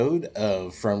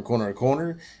Of From Corner to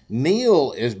Corner.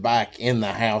 Neil is back in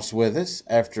the house with us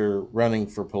after running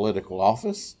for political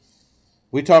office.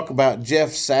 We talk about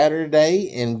Jeff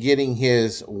Saturday and getting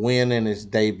his win in his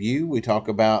debut. We talk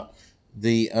about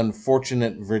the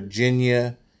unfortunate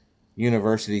Virginia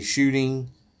University shooting.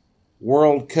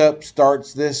 World Cup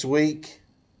starts this week.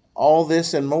 All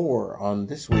this and more on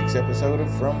this week's episode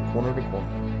of From Corner to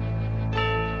Corner.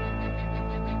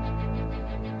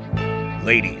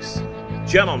 Ladies,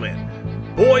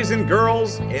 gentlemen, boys and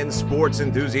girls, and sports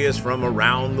enthusiasts from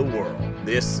around the world.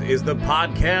 This is the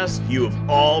podcast you have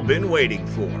all been waiting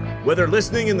for. Whether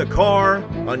listening in the car,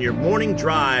 on your morning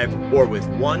drive, or with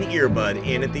one earbud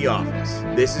in at the office,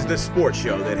 this is the sports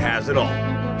show that has it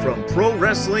all. From pro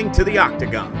wrestling to the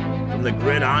octagon, from the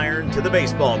gridiron to the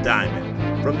baseball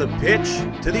diamond, from the pitch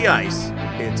to the ice,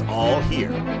 it's all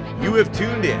here. You have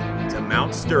tuned in to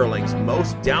Mount Sterling's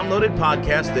most downloaded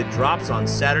podcast that drops on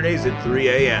Saturdays at 3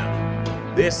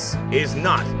 a.m. This is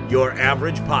not your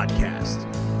average podcast.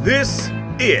 This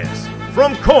is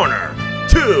From Corner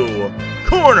to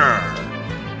Corner.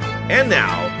 And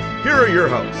now, here are your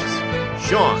hosts,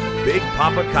 Sean Big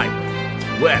Papa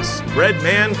Kuiper, Wes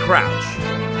Breadman Crouch,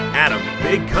 Adam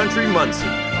Big Country Muncie,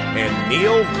 and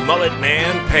Neil Mullet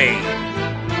Man Payne.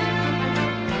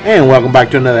 And welcome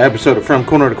back to another episode of From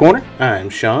Corner to Corner.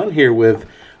 I'm Sean here with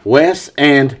Wes,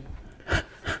 and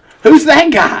who's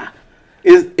that guy?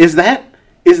 Is that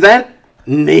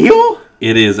Neil?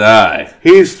 It is I.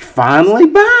 He's finally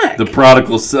back. The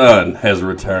prodigal son has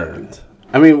returned.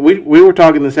 I mean, we were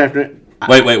talking this afternoon.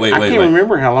 Wait. I can't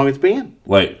remember how long it's been.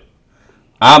 Wait.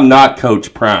 I'm not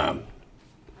Coach Prime.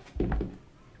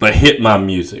 But hit my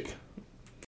music.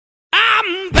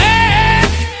 I'm back,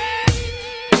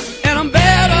 and I'm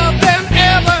better than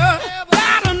ever.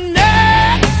 Got a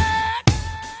knack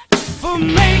for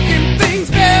making things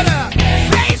better.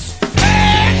 Face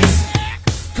facts,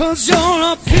 'cause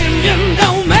your opinion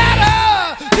don't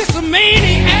matter. This a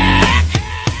maniac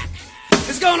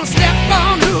is gonna step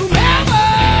on whomever.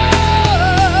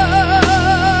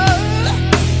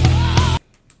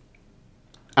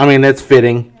 I mean, that's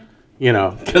fitting, you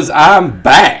know. Because I'm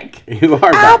back. You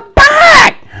are I'm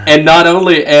back! And not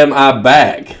only am I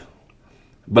back,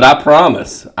 but I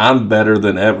promise I'm better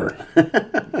than ever.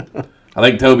 I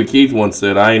think Toby Keith once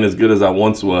said, I ain't as good as I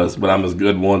once was, but I'm as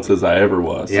good once as I ever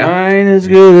was. Yeah. I ain't as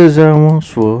good as I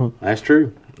once was. That's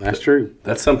true. That's true.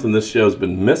 That's something this show's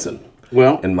been missing.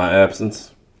 Well, in my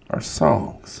absence are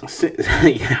songs.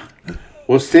 Yeah.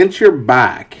 Well, since you're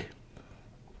back,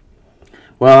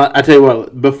 well, I tell you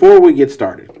what, before we get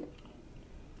started,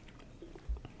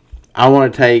 I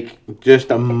want to take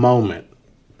just a moment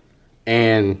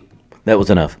and That was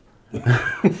enough.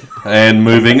 And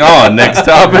moving on, next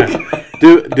topic.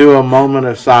 do a moment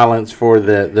of silence for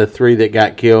the three that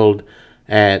got killed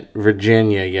at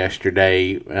Virginia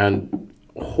yesterday. And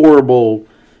horrible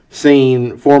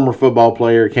scene. Former football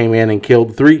player came in and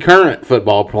killed three current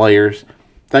football players.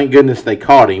 Thank goodness they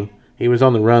caught him. He was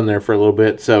on the run there for a little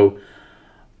bit. So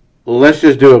let's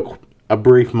just do a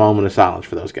brief moment of silence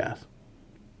for those guys.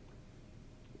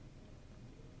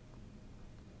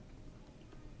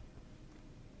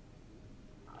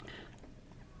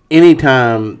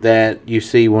 Anytime that you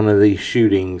see one of these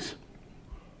shootings,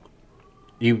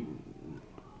 you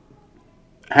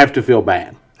have to feel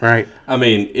bad, right? I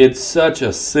mean, it's such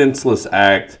a senseless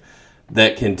act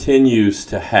that continues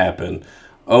to happen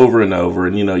over and over.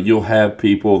 And, you know, you'll have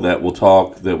people that will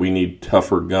talk that we need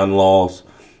tougher gun laws.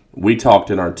 We talked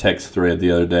in our text thread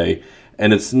the other day,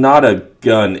 and it's not a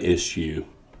gun issue.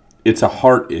 It's a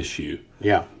heart issue.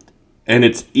 Yeah. And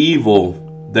it's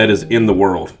evil that is in the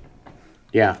world.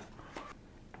 Yeah.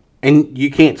 And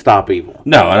you can't stop evil.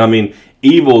 No, I mean,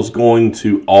 evil's going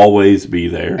to always be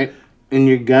there. And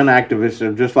your gun activists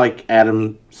are just like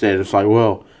Adam said. It's like,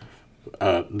 well,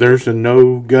 there's a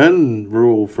no gun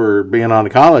rule for being on a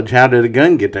college. How did a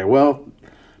gun get there? Well,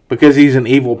 because he's an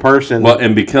evil person. Well,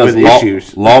 and because with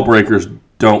issues. Lawbreakers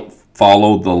don't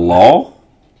follow the law.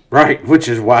 Right, which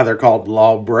is why they're called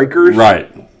lawbreakers. Right.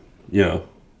 You know.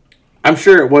 I'm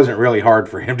sure it wasn't really hard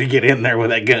for him to get in there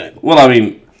with that gun. Well, I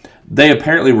mean, they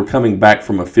apparently were coming back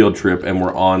from a field trip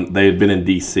and they had been in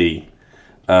D.C.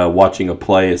 Watching a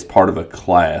play as part of a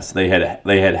class. They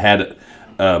had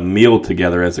a meal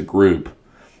together as a group,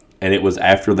 and it was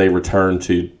after they returned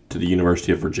to the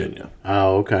University of Virginia.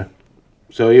 Oh, okay.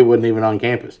 So it wasn't even on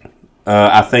campus.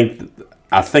 I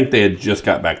think they had just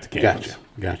got back to campus.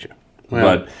 Gotcha.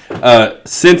 Well, But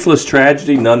senseless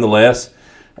tragedy, nonetheless.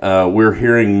 We're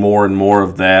hearing more and more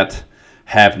of that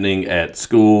happening at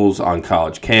schools, on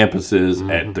college campuses,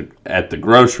 at the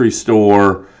grocery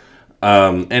store.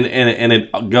 And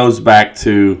it goes back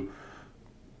to,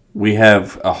 we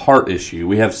have a heart issue.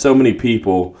 We have so many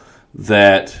people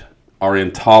that are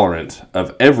intolerant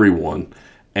of everyone,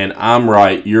 and I'm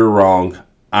right, you're wrong,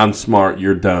 I'm smart,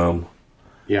 you're dumb.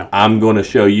 Yeah. I'm going to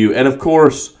show you. And of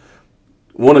course,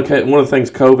 one of the things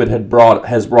COVID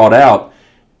has brought out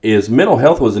is mental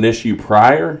health was an issue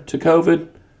prior to COVID.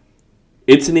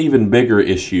 It's an even bigger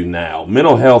issue now.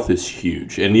 Mental health is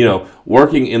huge. And,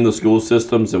 working in the school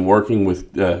systems and working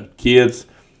with kids,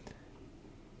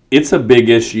 it's a big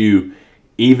issue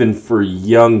even for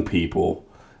young people.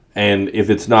 And if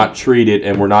it's not treated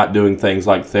and we're not doing things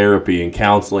like therapy and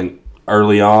counseling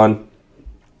early on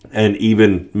and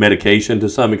even medication to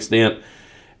some extent,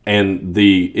 and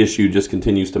the issue just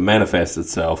continues to manifest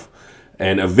itself,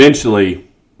 and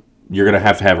eventually you're going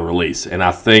to have a release. And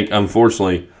I think,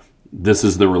 unfortunately, this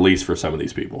is the release for some of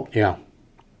these people. Yeah.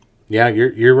 Yeah,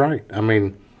 you're right. I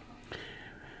mean,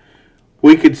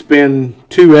 we could spend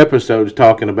 2 episodes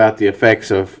talking about the effects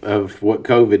of what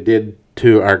COVID did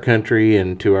to our country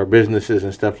and to our businesses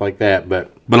and stuff like that,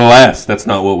 but alas, that's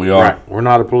not what we are. Right. We're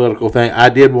not a political thing. I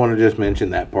did want to just mention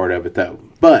that part of it, though.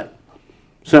 But,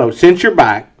 so, since you're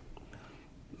back,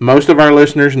 most of our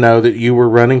listeners know that you were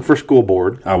running for school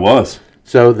board. I was.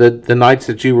 So, the nights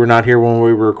that you were not here when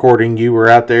we were recording, you were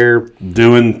out there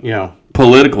doing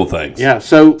political things. Yeah,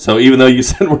 so even though you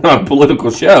said we're not a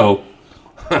political show,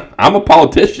 I'm a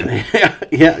politician.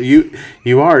 Yeah,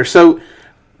 you are. So,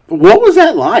 what was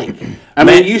that like? I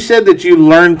mean, you said that you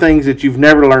learned things that you've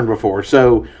never learned before.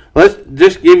 So let's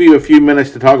just give you a few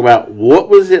minutes to talk about what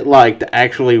was it like to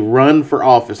actually run for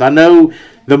office. I know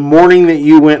the morning that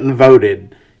you went and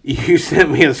voted, you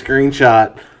sent me a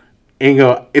screenshot and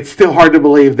go, it's still hard to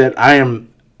believe that I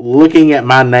am looking at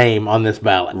my name on this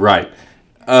ballot. Right.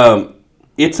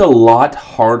 It's a lot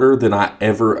harder than I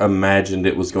ever imagined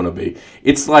it was going to be.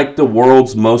 It's like the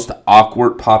world's most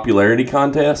awkward popularity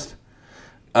contest.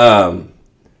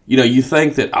 You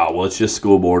think that, it's just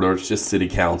school board or it's just city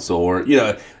council or,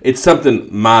 it's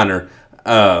something minor.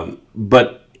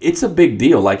 But it's a big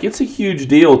deal. Like, it's a huge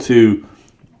deal to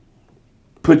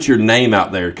put your name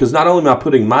out there. Because not only am I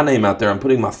putting my name out there, I'm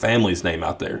putting my family's name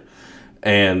out there.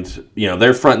 And,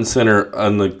 they're front and center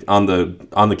on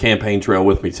the campaign trail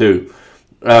with me too.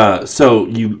 So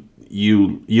you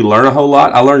learn a whole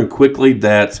lot. I learned quickly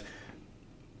that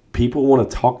people want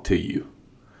to talk to you.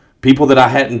 People that I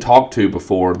hadn't talked to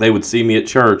before, they would see me at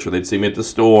church or they'd see me at the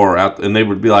store and they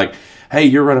would be like, hey,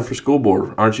 you're running for school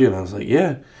board, aren't you? And I was like,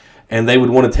 yeah. And they would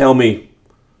want to tell me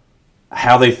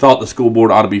how they thought the school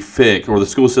board ought to be fixed or the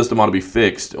school system ought to be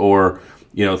fixed or,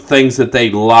 things that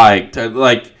they liked.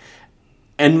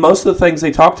 And most of the things they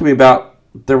talked to me about,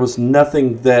 there was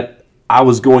nothing that I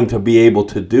was going to be able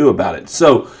to do about it.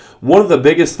 So one of the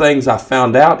biggest things I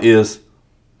found out is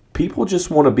people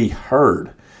just want to be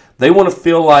heard. They want to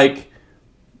feel like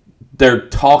they're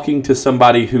talking to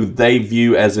somebody who they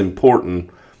view as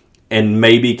important and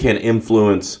maybe can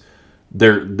influence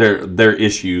their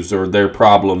issues or their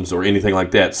problems or anything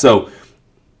like that. So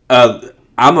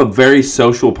I'm a very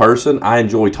social person. I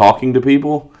enjoy talking to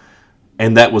people,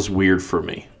 and that was weird for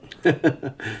me.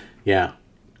 Yeah.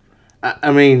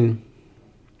 I mean,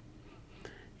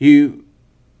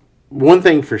 one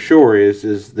thing for sure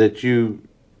is that you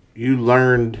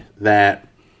learned that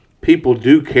people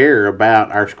do care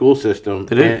about our school system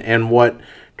and what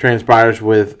transpires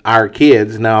with our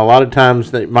kids. Now, a lot of times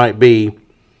that might be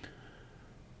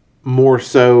more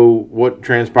so what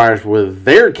transpires with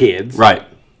their kids. Right.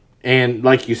 And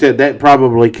like you said, that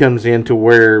probably comes into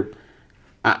where,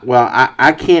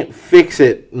 I can't fix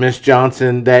it, Miss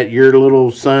Johnson, that your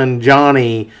little son,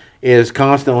 Johnny, is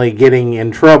constantly getting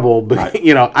in trouble. But,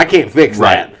 right. I can't fix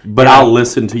that. But I'll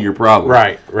listen to your problem.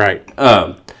 Right.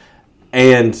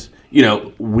 And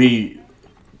we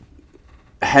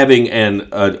having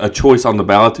a choice on the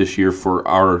ballot this year for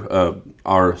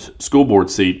our school board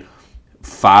seat.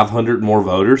 500 more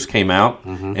voters came out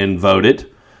and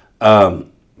voted.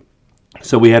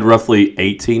 So we had roughly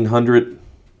 1,800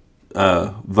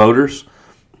 voters,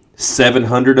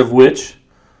 700 of which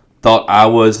thought I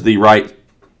was the right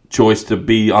choice to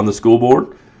be on the school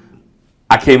board.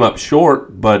 I came up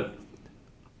short, but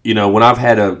when I've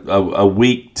had a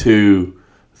week to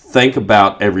think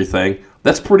about everything,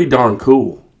 that's pretty darn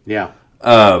cool. Yeah.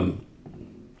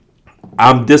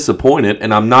 I'm disappointed,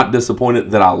 and I'm not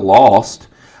disappointed that I lost.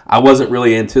 I wasn't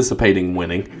really anticipating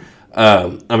winning.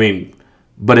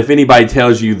 But if anybody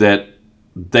tells you that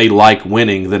they like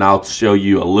winning, then I'll show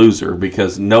you a loser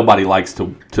because nobody likes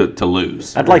to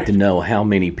lose. I'd like to know how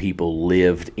many people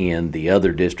lived in the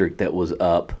other district that was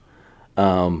up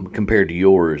compared to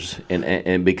yours,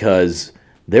 and because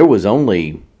there was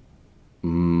only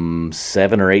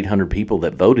 700 or 800 people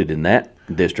that voted in that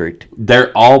district.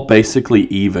 They're all basically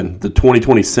even. The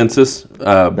 2020 census broke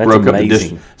up the amazing.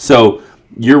 district. So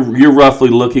you're roughly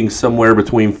looking somewhere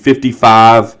between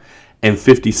 55 and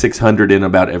 5,600 in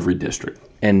about every district.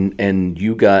 And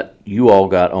you all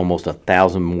got almost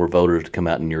 1,000 more voters to come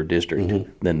out in your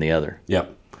district than the other.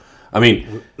 Yep. I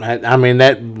mean,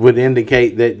 that would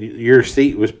indicate that your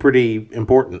seat was pretty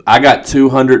important. I got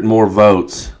 200 more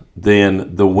votes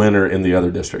than the winner in the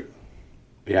other district.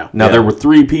 Yeah. Now there were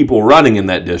 3 people running in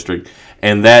that district,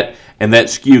 and that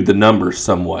skewed the numbers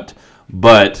somewhat.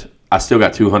 But I still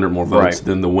got 200 more votes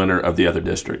than the winner of the other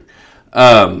district.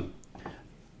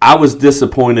 I was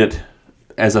disappointed,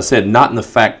 as I said, not in the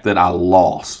fact that I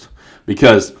lost,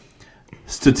 because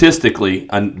statistically,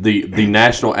 the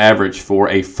national average for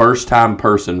a first-time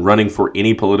person running for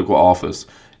any political office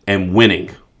and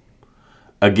winning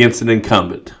against an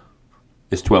incumbent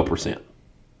is 12%.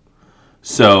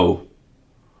 So,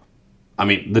 I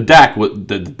mean, I'm back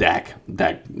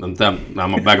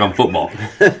on football.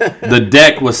 The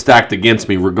deck was stacked against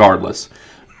me regardless.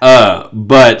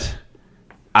 But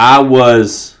I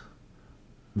was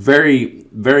very,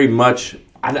 very much,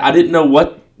 I didn't know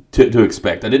what to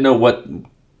expect. I didn't know what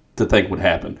to think would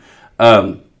happen.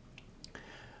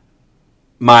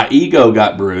 My ego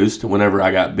got bruised whenever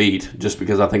I got beat, just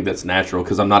because I think that's natural,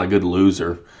 because I'm not a good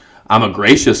loser. I'm a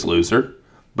gracious loser,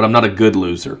 but I'm not a good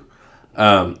loser.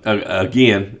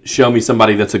 Again, show me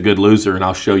somebody that's a good loser, and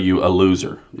I'll show you a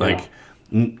loser.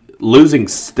 Losing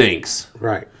stinks.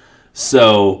 Right.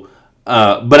 So,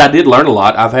 but I did learn a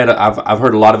lot. I've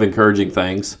heard a lot of encouraging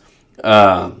things.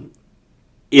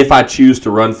 If I choose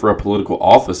to run for a political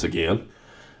office again,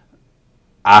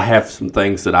 I have some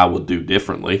things that I will do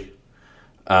differently.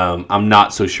 I'm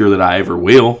not so sure that I ever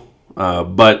will,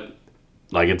 but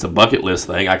like it's a bucket list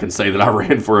thing. I can say that I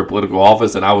ran for a political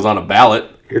office and I was on a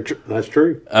ballot. That's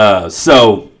true.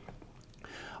 So,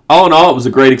 all in all, it was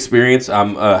a great experience.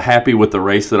 I'm happy with the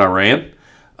race that I ran.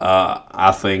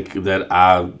 I think that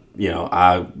I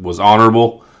was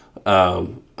honorable.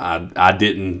 I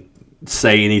didn't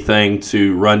say anything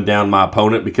to run down my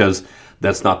opponent, because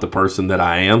that's not the person that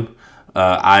I am.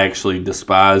 I actually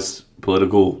despise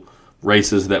political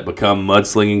races that become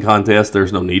mudslinging contests.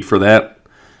 There's no need for that.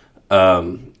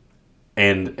 And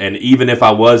even if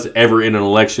I was ever in an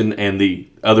election and the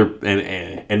other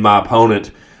and my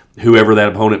opponent, whoever that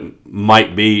opponent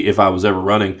might be, if I was ever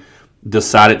running,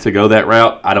 decided to go that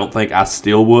route, I don't think I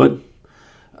still would.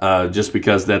 Just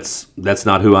because that's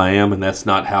not who I am, and that's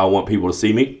not how I want people to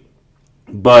see me.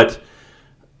 But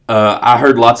I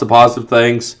heard lots of positive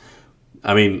things.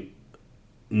 I mean,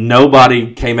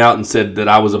 nobody came out and said that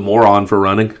I was a moron for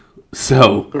running.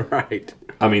 So, right.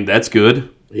 I mean, that's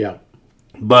good. Yeah.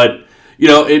 But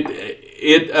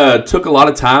it took a lot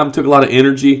of time, took a lot of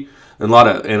energy, and a lot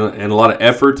of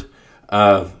effort.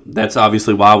 That's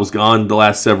obviously why I was gone the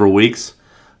last several weeks,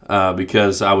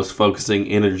 because I was focusing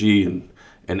energy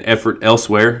and effort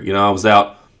elsewhere. I was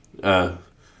out,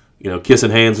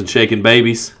 kissing hands and shaking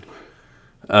babies,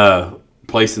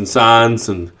 placing signs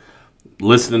and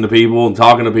listening to people and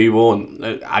talking to people.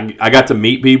 And I got to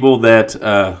meet people that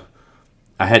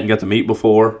I hadn't got to meet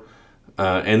before.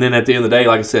 And then at the end of the day,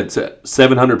 like I said,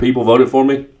 700 people voted for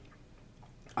me.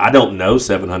 I don't know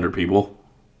 700 people.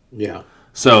 Yeah.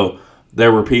 So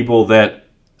there were people that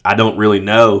I don't really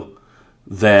know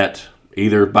that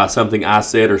either by something I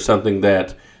said or something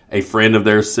that a friend of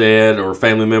theirs said or a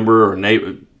family member or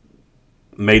neighbor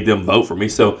made them vote for me.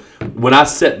 So when I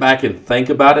sit back and think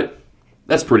about it,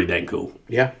 that's pretty dang cool.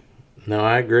 Yeah. No,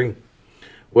 I agree.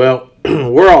 Well,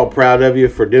 we're all proud of you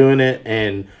for doing it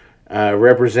and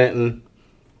representing.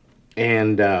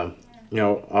 And,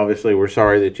 obviously we're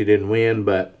sorry that you didn't win,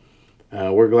 but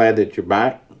we're glad that you're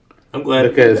back. I'm glad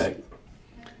because to be back.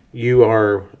 You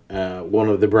are one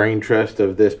of the brain trust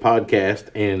of this podcast,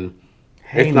 and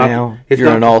you're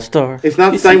an all-star. It's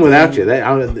not the same without you.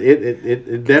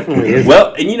 It definitely is.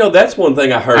 Well, and that's one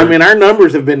thing I heard. I mean, our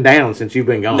numbers have been down since you've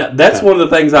been gone. That's one of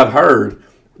the things I've heard.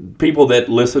 People that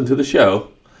listen to the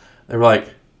show, they were like,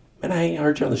 "Man, I ain't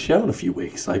heard you on the show in a few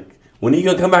weeks. Like, when are you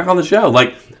gonna come back on the show?"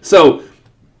 Like, so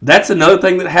that's another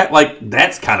thing that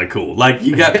that's kind of cool. Like,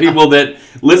 you got people that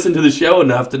listen to the show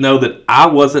enough to know that I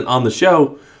wasn't on the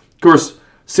show. Of course,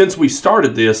 since we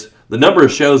started this, the number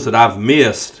of shows that I've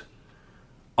missed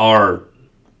are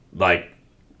like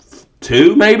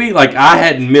 2, maybe. Like, I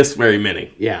hadn't missed very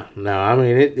many. Yeah, no, I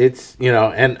mean it's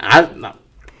and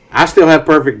I still have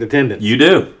perfect attendance. You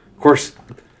do, of course.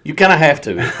 You kind of have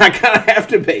to. I kind of have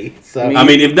to be. So I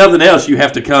mean, if nothing else, you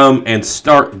have to come and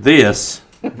start this,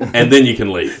 and then you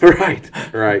can leave. Right.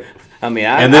 I mean,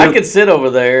 And then- I could sit over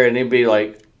there and it'd be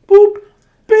like, boop.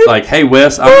 It's like, hey,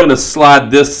 Wes, I'm going to slide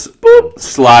this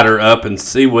slider up and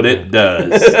see what it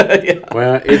does.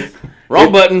 Well, it's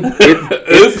Wrong button.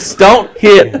 Oops. Don't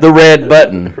hit the red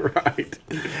button. right.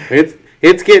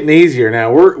 It's getting easier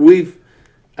now. We've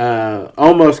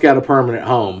almost got a permanent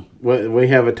home. We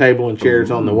have a table and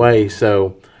chairs on the way,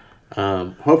 so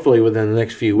hopefully within the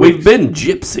next few weeks. We've been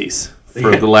gypsies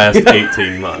for the last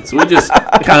 18 months. We just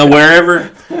kind of wherever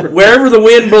the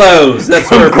wind blows,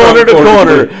 that's where Corner to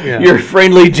corner. Yeah. You're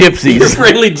friendly gypsies. Your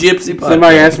friendly gypsy podcast.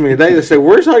 Somebody asked me today, they said,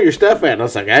 "Where's all your stuff at?" And I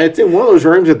was like, "It's in one of those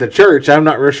rooms at the church. I'm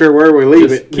not real sure where we leave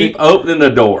Just it." keep opening the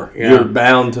door. Yeah. You're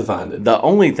bound to find it. The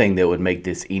only thing that would make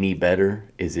this any better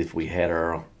is if we had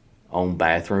our own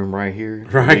bathroom right here.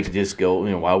 Right. We could just go,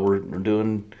 while we're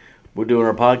doing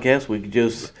our podcast, we could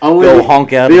just Only go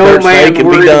honk out a the dirt old man snake and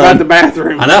be worried about done. the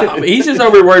bathroom. I know. I mean, he's just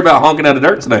over here worried about honking out a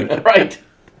dirt snake. Right.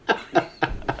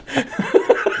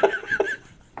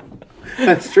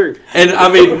 That's true. And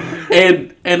I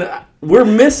mean, and we're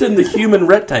missing the human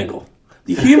rectangle.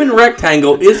 The human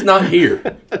rectangle is not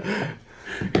here.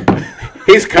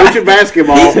 He's coaching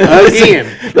basketball again.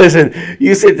 Listen,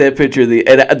 you sent that picture, and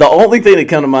the only thing that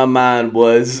come to my mind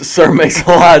was Sir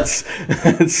Mix-a-Lot's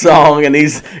song, and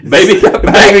he's Baby got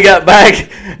back. Baby got back.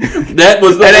 That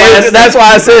was the And last. that's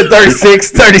why I said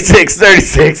 36, 36,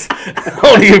 36.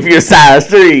 Only if you're size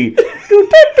 3.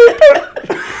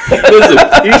 Listen,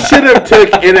 You should have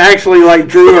took and actually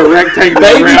drew a rectangle.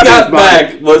 Baby around got his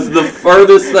body. back was the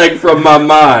furthest thing from my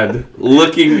mind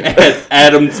looking at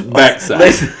Adam's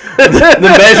backside. The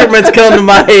measurements come to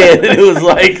my head, and it was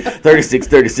like 36,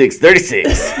 36,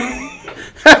 36.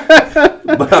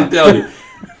 But I'm telling you,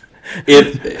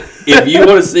 if you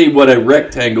want to see what a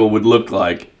rectangle would look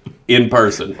like in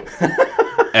person,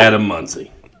 Adam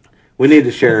Muncie. We need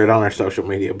to share it on our social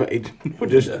media page. We'll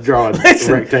just draw a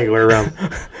rectangular around.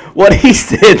 What he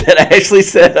said that Ashley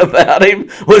said about him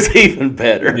was even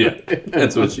better. Yeah,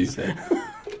 that's what she said.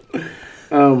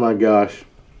 Oh my gosh.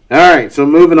 All right, so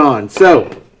moving on.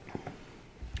 So,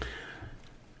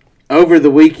 over the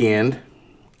weekend,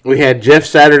 we had Jeff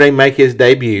Saturday make his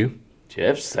debut.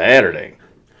 Jeff Saturday.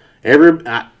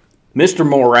 Let Mr.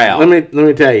 Morale.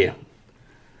 me tell you.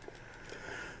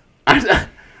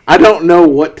 I don't know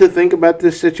what to think about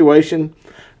this situation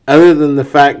other than the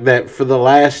fact that for the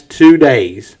last 2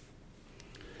 days,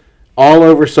 all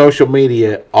over social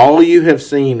media, all you have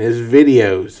seen is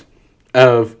videos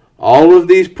of all of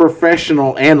these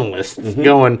professional analysts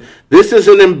going, "This is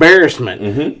an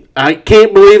embarrassment. I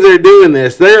can't believe they're doing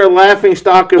this. They're a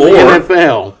laughingstock of the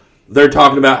NFL." They're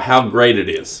talking about how great it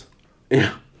is.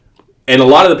 Yeah. And a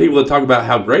lot of the people that talk about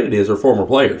how great it is are former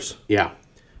players. Yeah.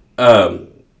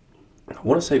 I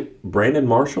want to say Brandon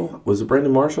Marshall. Was it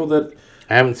Brandon Marshall that...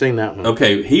 I haven't seen that one.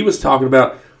 Okay, he was talking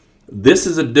about, this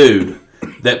is a dude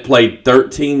that played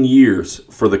 13 years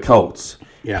for the Colts.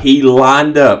 Yeah. He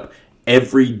lined up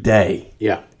every day.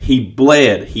 Yeah. He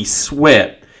bled. He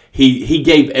sweat. He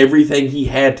gave everything he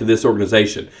had to this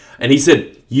organization. And he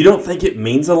said, you don't think it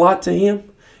means a lot to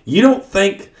him? You don't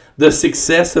think the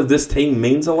success of this team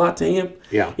means a lot to him?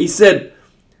 Yeah. He said,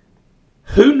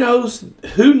 who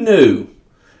knew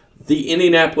the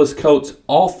Indianapolis Colts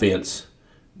offense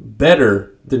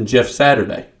better than Jeff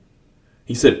Saturday?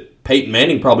 He said Peyton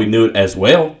Manning probably knew it as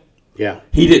well. Yeah.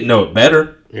 He didn't know it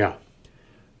better. Yeah.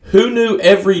 Who knew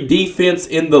every defense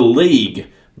in the league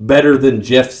better than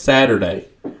Jeff Saturday?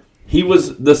 He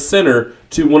was the center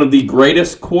to one of the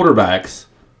greatest quarterbacks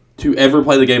to ever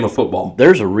play the game of football.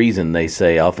 There's a reason they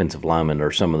say offensive linemen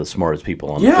are some of the smartest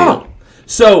people on the field.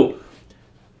 So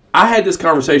I had this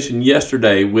conversation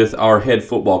yesterday with our head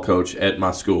football coach at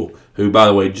my school, who, by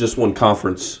the way, just won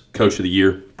Conference Coach of the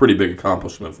Year. Pretty big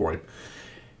accomplishment for him.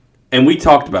 And we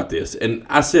talked about this. And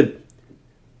I said,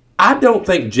 I don't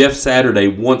think Jeff Saturday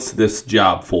wants this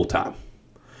job full time.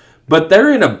 But they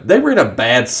were in a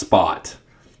bad spot.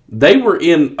 They were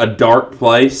in a dark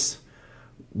place.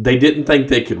 They didn't think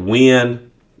they could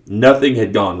win. Nothing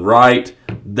had gone right.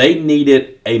 They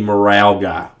needed a morale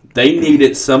guy. They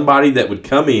needed somebody that would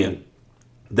come in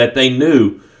that they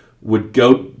knew would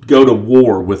go to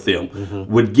war with them,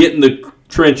 would get in the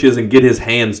trenches and get his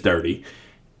hands dirty.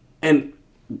 And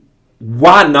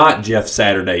why not Jeff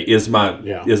Saturday is my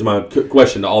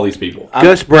question to all these people.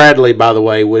 Gus Bradley, by the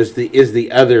way, is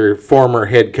the other former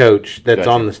head coach that's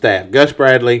on the staff. Gus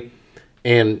Bradley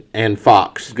and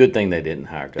Fox. Good thing they didn't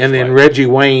hire Gus And then Bradley. Reggie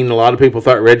Wayne. A lot of people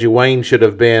thought Reggie Wayne should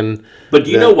have been. But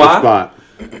do you know why? the spot.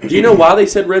 Do you know why they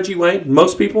said Reggie Wayne?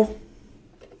 Most people?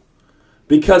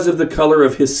 Because of the color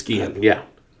of his skin. Yeah.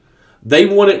 They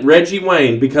wanted Reggie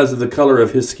Wayne because of the color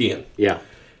of his skin. Yeah.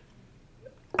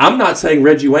 I'm not saying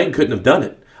Reggie Wayne couldn't have done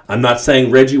it. I'm not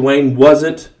saying Reggie Wayne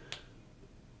wouldn't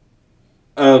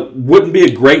be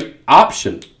a great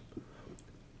option.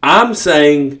 I'm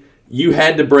saying you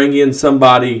had to bring in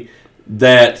somebody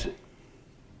that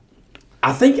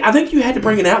I think you had to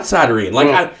bring an outsider in.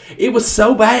 It was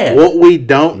so bad. What we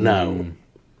don't know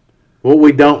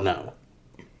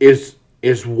is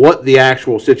what the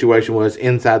actual situation was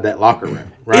inside that locker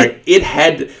room, right? It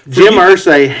had to, Jim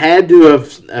Irsay had to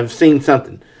have seen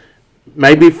something.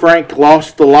 Maybe Frank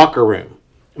lost the locker room.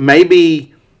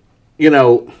 Maybe,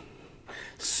 the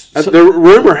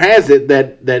rumor has it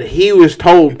that he was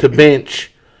told to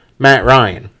bench Matt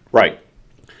Ryan. Right.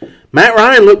 Matt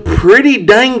Ryan looked pretty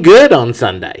dang good on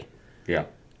Sunday. Yeah.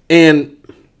 And,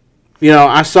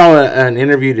 I saw an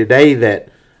interview today that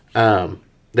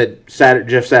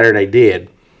Jeff Saturday did,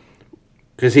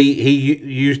 because he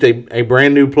used a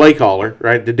brand new play caller,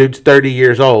 right? The dude's 30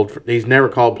 years old. He's never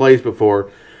called plays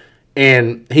before.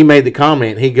 And he made the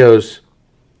comment, he goes,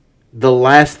 the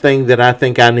last thing that I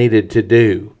think I needed to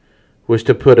do was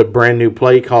to put a brand new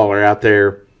play caller out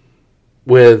there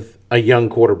with a young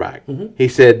quarterback. Mm-hmm. He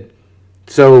said,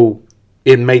 so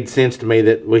it made sense to me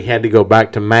that we had to go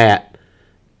back to Matt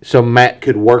so Matt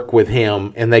could work with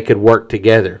him and they could work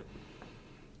together.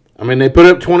 I mean, they put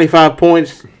up 25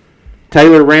 points.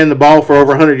 Taylor ran the ball for over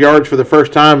 100 yards for the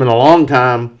first time in a long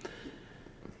time.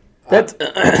 That's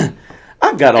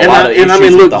I've got a lot of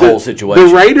issues with the whole situation.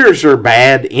 The Raiders are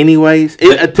bad anyways.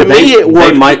 To me,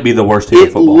 they might be the worst team in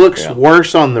football. It looks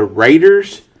worse on the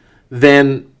Raiders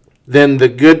than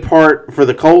the good part for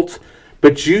the Colts.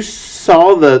 But you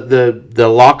saw the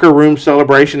locker room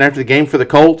celebration after the game for the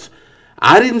Colts.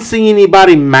 I didn't see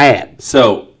anybody mad.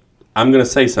 So I'm going to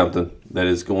say something that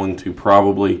is going to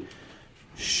probably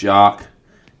shock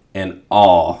and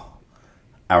awe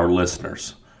our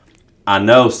listeners. I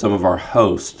know some of our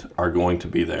hosts are going to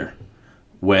be there.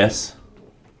 Wes,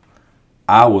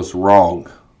 I was wrong.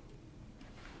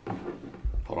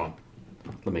 Hold on.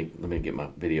 Let me get my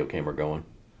video camera going.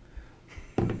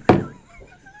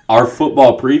 Our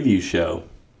football preview show,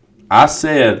 I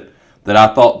said that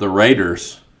I thought the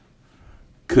Raiders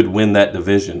could win that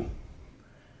division.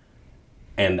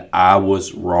 And I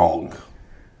was wrong.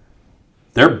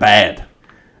 They're bad.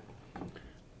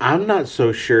 I'm not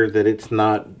so sure that it's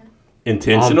not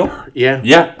intentional.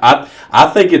 Yeah. I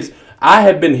think it's. I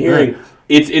have been hearing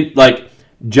it's like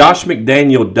Josh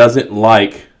McDaniel doesn't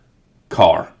like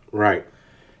Carr, right?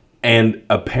 And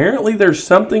apparently there's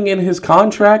something in his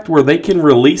contract where they can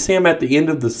release him at the end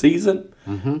of the season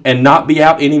and not be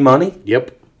out any money.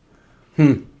 Yep.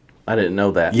 I didn't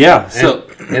know that. Yeah. So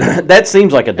and that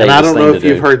seems like a dangerous thing to do. And I don't know if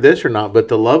you've heard this or not, but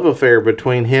the love affair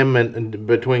between him and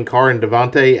between Carr and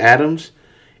Devontae Adams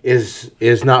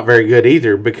is not very good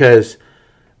either, because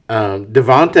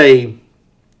Devontae,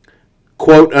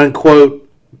 quote unquote,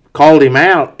 called him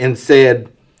out and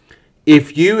said,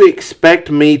 if you expect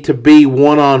me to be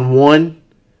one-on-one,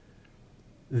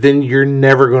 then you're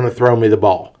never going to throw me the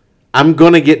ball. I'm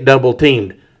going to get double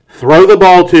teamed. Throw the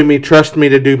ball to me. Trust me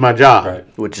to do my job.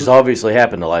 Right. Which has obviously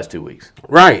happened the last 2 weeks.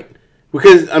 Right.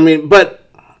 Because,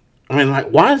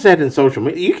 why is that in social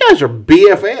media? You guys are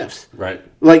BFFs. Right.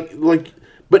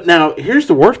 But now, here's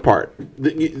the worst part.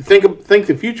 Think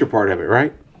the future part of it,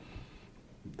 right?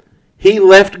 He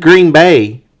left Green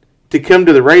Bay to come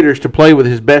to the Raiders to play with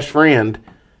his best friend,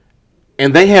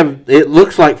 and they have, it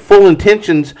looks like, full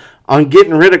intentions on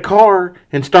getting rid of Carr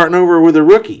and starting over with a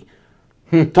rookie.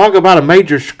 Talk about a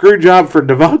major screw job for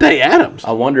Devontae Adams.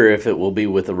 I wonder if it will be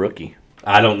with a rookie.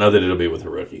 I don't know that it'll be with a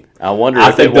rookie. I wonder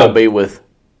if it will be with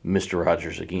Mr.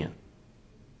 Rogers again.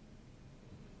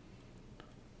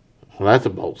 Well, that's a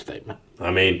bold statement.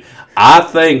 I mean, I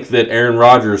think that Aaron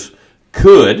Rodgers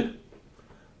could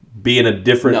be in a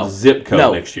different zip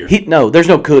code next year. There's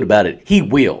no could about it. He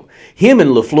will. Him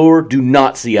and LaFleur do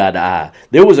not see eye to eye.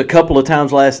 There was a couple of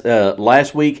times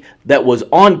last week that was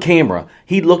on camera.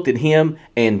 He looked at him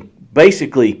and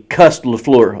basically cussed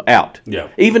LaFleur out. Yeah.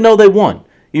 Even though they won.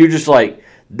 You're just like,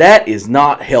 that is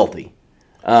not healthy.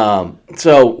 And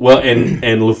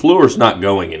LaFleur's not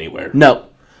going anywhere. No.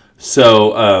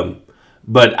 So,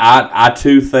 but I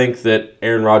too think that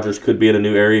Aaron Rodgers could be in a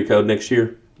new area code next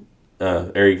year.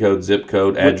 Area code, zip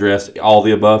code, address, all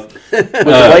the above. With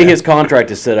the way his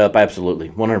contract is set up, absolutely,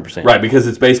 100%. Right, because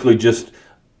it's basically just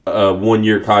a 1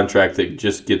 year contract that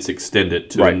just gets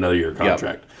extended to another year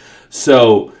contract. Yep.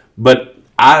 So, but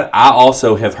I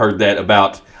also have heard that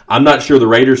about, I'm not sure the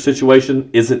Raiders situation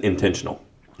isn't intentional.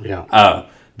 Yeah.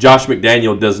 Josh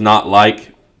McDaniel does not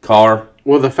like Carr.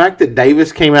 Well, the fact that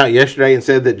Davis came out yesterday and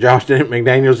said that Josh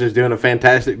McDaniels is doing a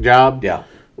fantastic job. Yeah.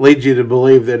 leads you to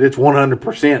believe that it's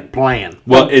 100% planned.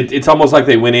 Well, it's almost like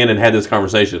they went in and had this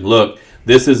conversation. Look,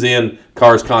 this is in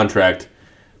Carr's contract.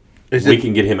 We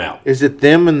can get him out. Is it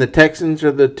them and the Texans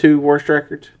are the two worst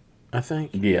records? I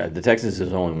think. Yeah, the Texans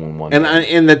is only won one.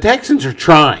 And the Texans are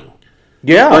trying.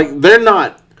 Yeah, Like they're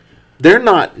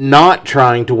not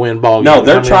trying to win ball games. No,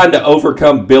 they're trying to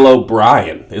overcome Bill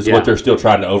O'Brien is what they're still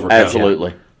trying to overcome.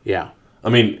 absolutely. Yeah. I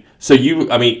mean,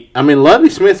 Lovie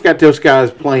Smith's got those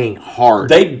guys playing hard.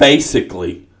 they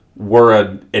basically were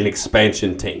an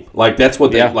expansion team. Like that's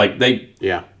what they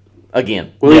yeah.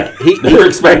 Again, Well, Yeah. They're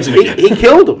expansion again. he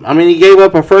killed them. I mean, he gave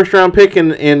up a first-round pick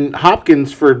in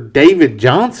Hopkins for David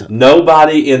Johnson.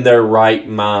 Nobody in their right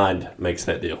mind makes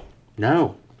that deal.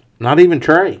 No, not even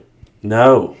Trey.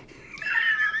 No.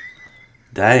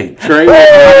 Dang. Trey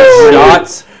would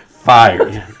Shots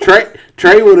fired.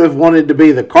 Trey would have wanted to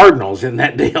be the Cardinals in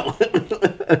that deal.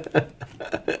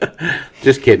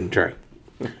 Just kidding, Trey.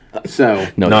 So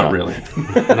no, Not John. really.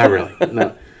 not really.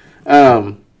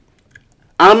 No.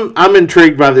 I'm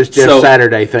intrigued by this Jeff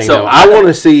Saturday thing. so though. I want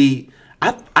to see.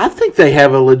 I think they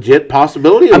have a legit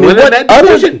possibility of winning that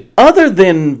division. Other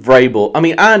than Vrabel, I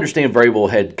mean, I understand Vrabel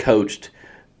had coached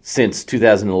since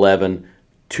 2011,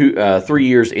 3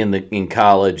 years in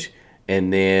college,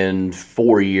 and then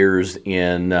 4 years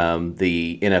in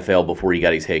the NFL before he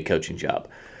got his head coaching job.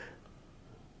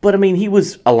 But I mean, he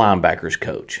was a linebackers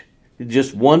coach,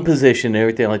 just one position and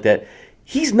everything like that.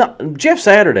 He's not. Jeff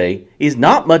Saturday is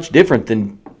not much different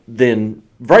than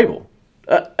Vrabel.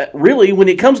 Really, when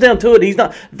it comes down to it, he's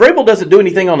not. Vrabel doesn't do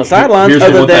anything on the sidelines Here's the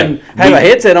other one than thing. have a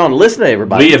headset on and listen to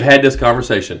everybody. We have had this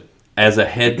conversation. As a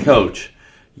head coach,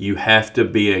 you have to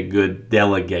be a good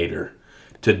delegator.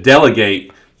 To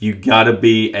delegate, you got to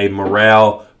be a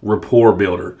morale rapport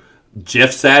builder.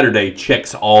 Jeff Saturday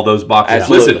checks all those boxes.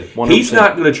 Absolutely, Listen, 100%. he's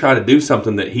not going to try to do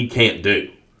something that he can't do.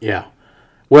 Yeah.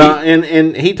 Well,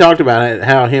 and he talked about it,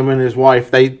 how him and his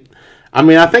wife, I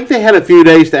think they had a few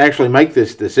days to actually make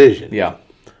this decision. Yeah.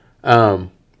 I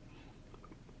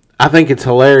think it's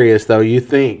hilarious, though. You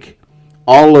think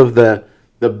all of the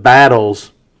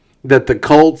battles that the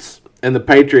Colts and the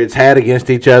Patriots had against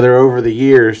each other over the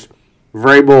years,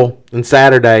 Vrabel and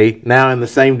Saturday, now in the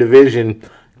same division,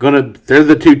 they're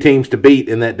the two teams to beat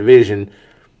in that division.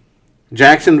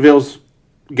 Jacksonville's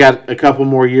got a couple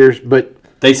more years, but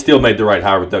They still made the right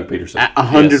hire with Doug Peterson.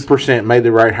 100% made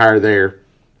the right hire there.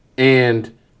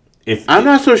 And If I'm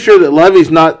not so sure that Lovey's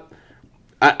not.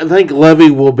 I think Lovey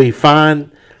will be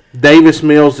fine. Davis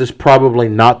Mills is probably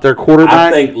not their quarterback.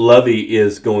 I think Lovey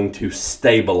is going to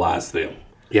stabilize them,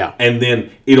 Yeah. and then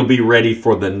it'll be ready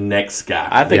for the next guy.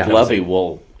 I think Yeah. Lovey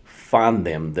will find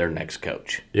them their next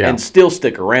coach Yeah. and still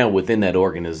stick around within that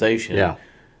organization. Yeah.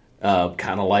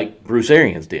 Kind of like Bruce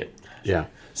Arians did. Yeah.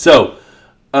 So,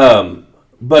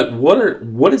 but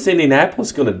what is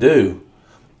Indianapolis going to do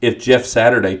if Jeff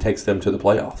Saturday takes them to the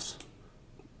playoffs?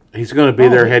 He's going to be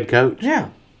their head coach. Yeah,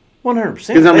 100%.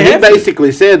 Because, he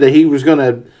basically said that he was going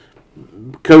to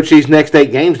coach these next 8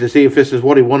 games to see if this is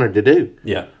what he wanted to do.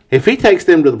 Yeah, If he takes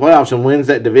them to the playoffs and wins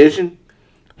that division,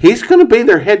 he's going to be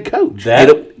their head coach.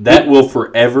 that will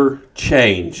forever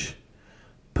change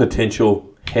potential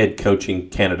head coaching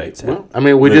candidates. Well,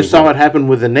 we just saw it happen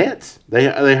with the Nets.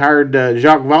 They hired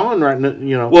Jacques Vaughn, right?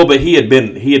 Well, but he had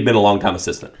been a long time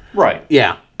assistant. Right.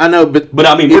 Yeah, I know, but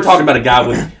But we're talking about a guy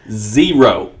with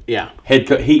zero yeah, head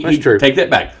coach. That's true. Take that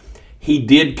back. He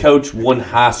did coach one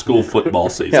high school football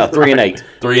season. Yeah, 3-8.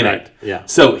 3-8. Yeah.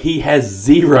 So he has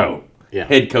zero Yeah.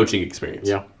 head coaching experience.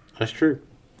 yeah, that's true.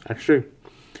 That's true.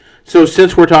 So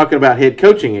since we're talking about head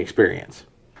coaching experience,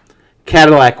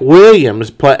 Cadillac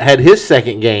Williams had his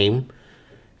second game,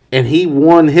 and he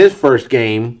won his first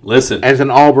game Listen, as an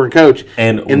Auburn coach.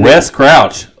 and in Wes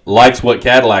Crouch likes what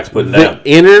Cadillac's putting the down.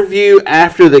 interview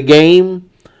after the game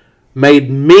made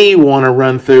me want to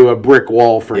run through a brick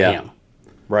wall for Yeah. him.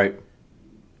 Right.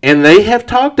 And they have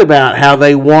talked about how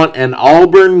they want an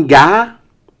Auburn guy.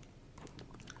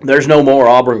 There's no more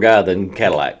Auburn guy than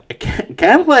Cadillac.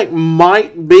 Cadillac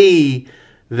might be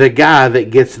the guy that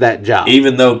gets that job.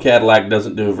 Even though Cadillac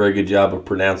doesn't do a very good job of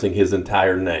pronouncing his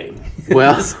entire name.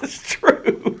 Well, It's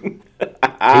true.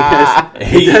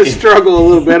 he does struggle a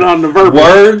little bit on the verbal.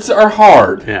 Words are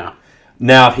hard. Yeah.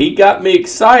 Now he got me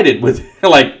excited with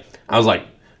I was like,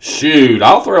 shoot,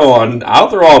 I'll throw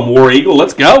on War Eagle.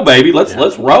 Let's go, baby.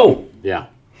 Let's roll. Yeah.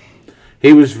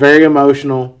 He was very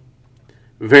emotional,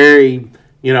 very,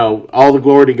 all the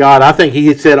glory to God. I think he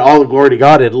had said all the glory to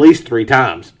God at least 3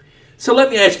 times. So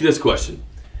let me ask you this question.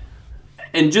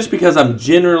 And just because I'm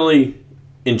generally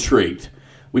intrigued,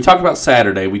 we talked about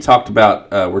Saturday. We're talking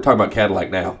about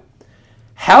Cadillac now.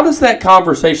 How does that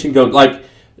conversation go? Like,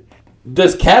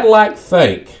 does Cadillac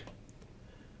think,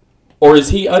 or is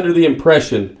he under the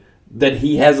impression that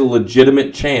he has a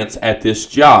legitimate chance at this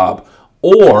job,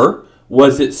 or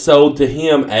was it sold to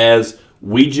him as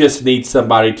we just need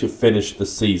somebody to finish the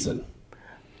season?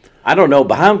 I don't know.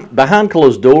 Behind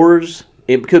closed doors,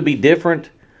 it could be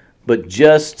different, but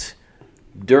just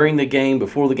during the game,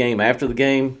 before the game, after the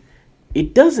game,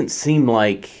 it doesn't seem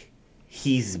like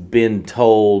he's been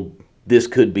told this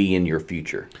could be in your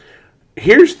future.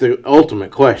 Here's the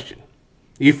ultimate question.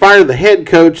 You fire the head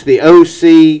coach, the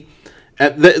OC.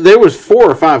 There was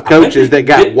 4 or 5 coaches that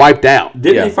got wiped out.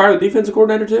 Didn't they fire the defensive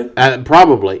coordinator too?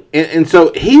 Probably. And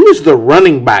so he was the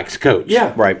running backs coach.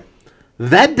 Yeah. Right.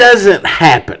 That doesn't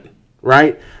happen,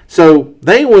 right? So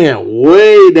they went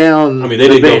way down They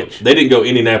the bench. They didn't go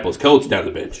Indianapolis Colts down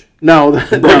the bench. No.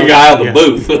 Bring a guy out of the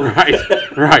booth.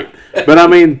 Right. But,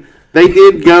 they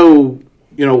did go,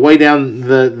 way down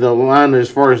the line as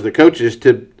far as the coaches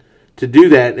to do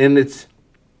that. And it's,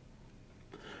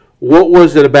 what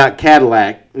was it about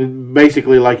Cadillac,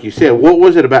 basically like you said, what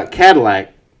was it about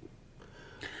Cadillac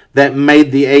that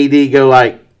made the AD go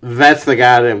like, that's the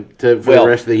guy for the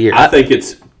rest of the year? I think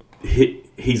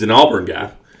he's an Auburn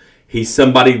guy. He's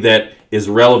somebody that is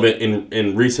relevant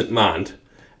in recent mind.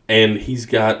 And he's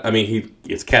got,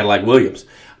 it's Cadillac Williams.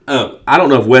 I don't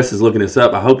know if Wes is looking this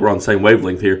up. I hope we're on the same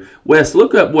wavelength here. Wes,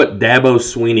 look up what Dabo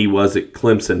Swinney was at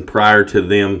Clemson prior to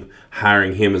them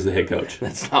hiring him as the head coach.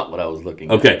 That's not what I was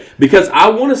looking at. Okay, because I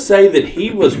want to say that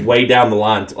he was way down the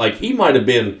line. Like, he might have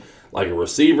been like a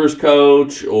receivers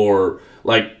coach, or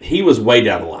like he was way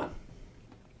down the line.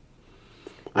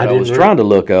 What I was trying to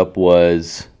look up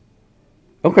was,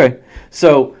 okay,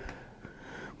 so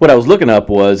what I was looking up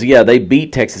was, they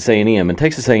beat Texas A&M, and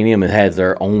Texas A&M has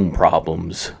their own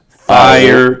problems.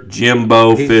 Fire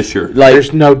Jimbo Fisher. Like,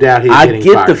 there's no doubt he's getting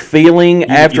fired. I get the feeling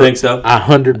after. You think so?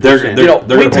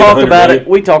 100%. We talked about it.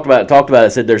 We talked about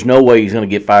it. Said there's no way he's going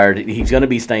to get fired. He's going to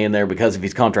be staying there because of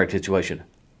his contract situation.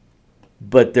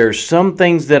 But there's some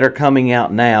things that are coming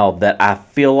out now that I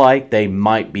feel like they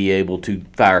might be able to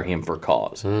fire him for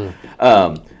cause.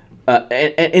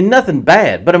 And nothing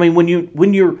bad, but when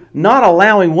you're not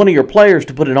allowing one of your players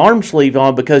to put an arm sleeve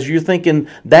on because you're thinking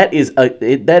that is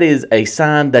a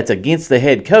sign that's against the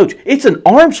head coach. It's an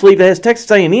arm sleeve that has Texas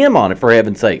A&M on it, for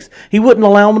heaven's sakes. He wouldn't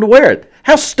allow him to wear it.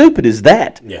 How stupid is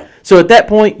that? Yeah. So at that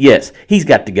point, yes, he's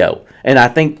got to go, and I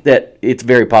think that it's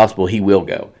very possible he will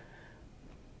go.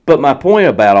 But my point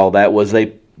about all that was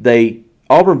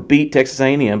Auburn beat Texas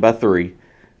A&M by 3.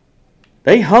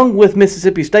 They hung with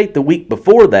Mississippi State the week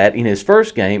before that in his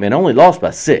first game and only lost by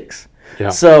 6. Yeah.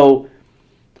 So,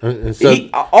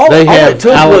 they have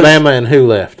Alabama and who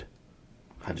left?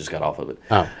 I just got off of it.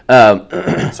 Oh.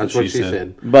 That's what she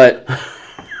said. But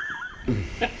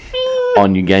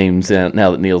on your games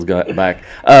now that Neil's got back.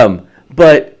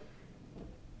 But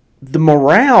the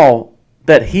morale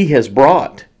that he has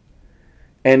brought,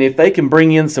 and if they can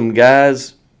bring in some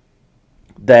guys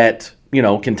that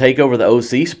can take over the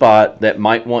OC spot that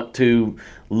might want to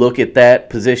look at that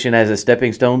position as a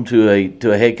stepping stone to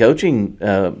a head coaching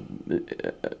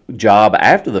job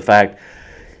after the fact.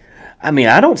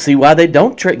 I don't see why they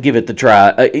don't give it the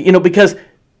try. Because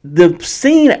the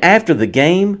scene after the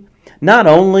game, not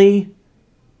only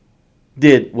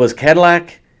was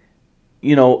Cadillac,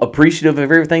 appreciative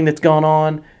of everything that's gone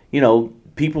on.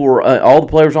 People were all the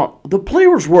players on. The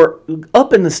players were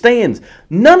up in the stands.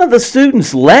 None of the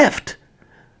students left.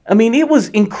 It was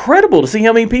incredible to see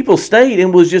how many people stayed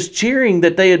and was just cheering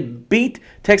that they had beat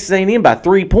Texas A&M by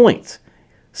 3 points.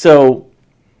 So,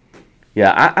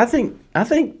 yeah, I think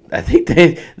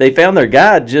they found their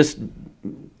guy. Just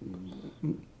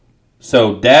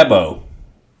so Dabo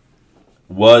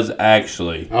was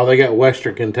actually. Oh, they got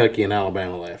Western Kentucky and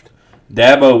Alabama left.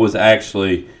 Dabo was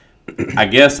actually, I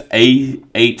guess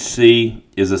AHC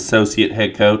is associate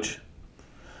head coach.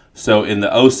 So in the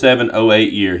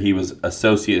 07-08 year, he was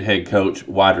associate head coach,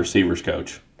 wide receivers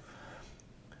coach.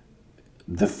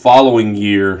 The following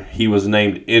year, he was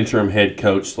named interim head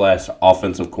coach /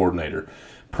 offensive coordinator.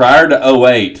 Prior to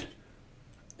 08,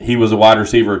 he was a wide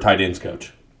receiver or tight ends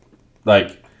coach.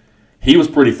 Like, he was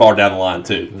pretty far down the line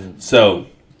too. So,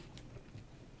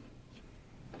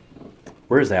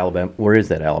 where is that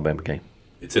Alabama game?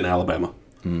 It's in Alabama.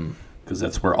 Because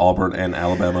that's where Auburn and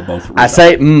Alabama both reside. I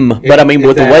say but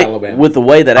with the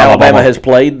way that Alabama has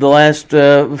played the last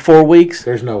 4 weeks,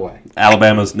 there's no way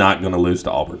Alabama's not going to lose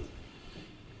to Auburn.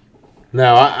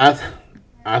 No,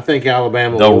 I think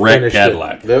Alabama they'll will wreck finish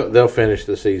Cadillac. They'll finish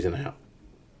the season out.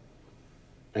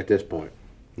 At this point,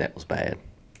 that was bad.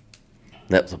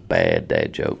 That was a bad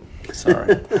dad joke.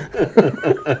 Sorry,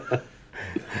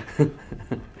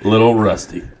 little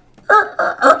rusty.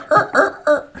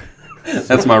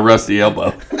 That's my rusty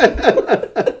elbow.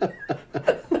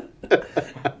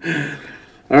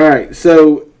 All right,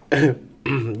 so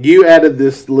you added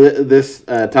this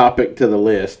topic to the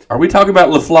list. Are we talking about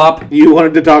LaFlop? You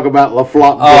wanted to talk about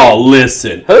LaFlop. Oh, James.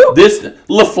 listen. Who? This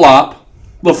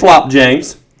LaFlop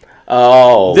James.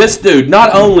 Oh, This dude,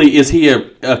 not only is he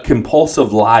a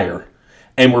compulsive liar,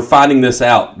 and we're finding this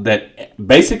out, that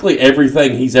basically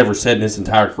everything he's ever said in his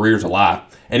entire career is a lie.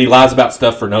 And he lies about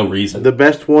stuff for no reason. The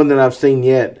best one that I've seen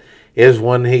yet is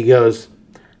when he goes,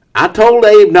 I told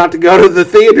Abe not to go to the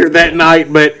theater that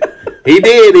night, but he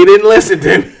did. He didn't listen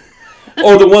to me.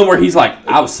 Or the one where he's like,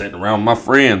 I was sitting around with my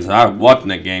friends. I was watching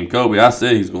that game, Kobe. I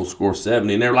said he's going to score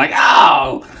 70. And they were like,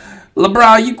 oh,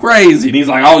 LeBron, you crazy. And he's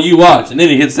like, oh, you watch. And then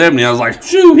he hit 70. I was like,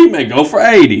 shoot, he may go for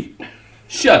 80.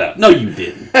 Shut up. No, you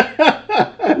didn't.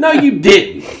 No, you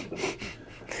didn't.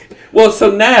 Well, so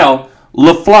now,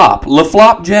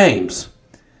 LaFlop James,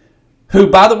 who,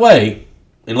 by the way,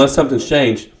 unless something's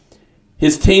changed,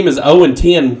 his team is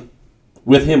 0-10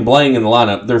 with him playing in the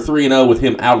lineup. They're 3-0 with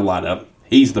him out of lineup.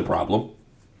 He's the problem.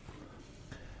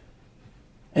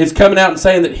 He's coming out and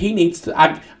saying that he needs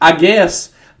to, I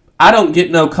guess, I don't get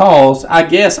no calls. I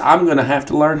guess I'm going to have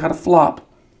to learn how to flop.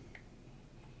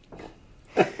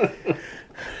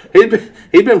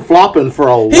 He's been flopping for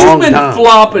a long time. He's been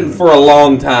flopping for a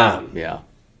long time. yeah.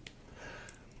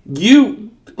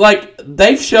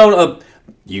 They've shown up.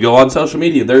 You go on social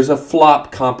media, there's a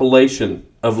flop compilation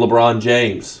of LeBron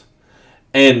James.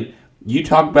 And you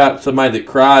talk about somebody that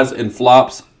cries and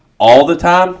flops all the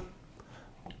time.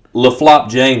 LaFlop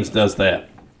James does that.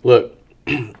 Look,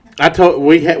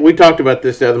 we talked about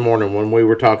this the other morning when we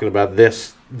were talking about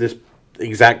this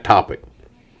exact topic.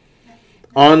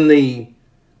 On the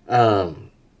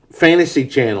Fantasy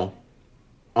Channel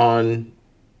on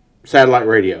satellite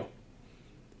radio,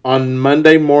 on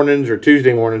Monday mornings or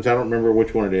Tuesday mornings, I don't remember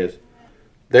which one it is,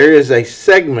 there is a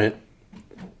segment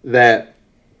that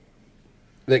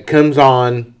comes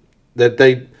on that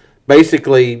they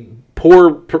basically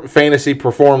poor fantasy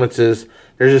performances.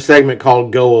 There's a segment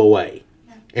called "Go Away,"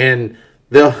 and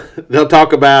they'll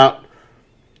talk about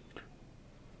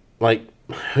like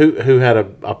who had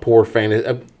a poor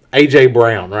fantasy. AJ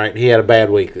Brown, right? He had a bad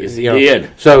week. Yes, he did.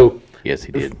 So Yes,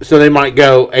 he did. So they might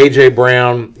go AJ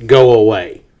Brown, go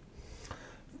away.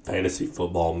 Fantasy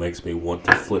football makes me want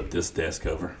to flip this desk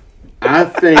over. I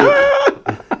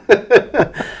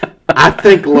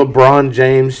think LeBron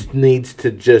James needs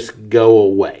to just go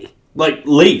away. Like,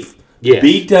 leave. Yes.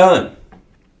 Be done.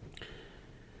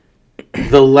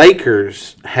 The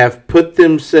Lakers have put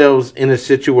themselves in a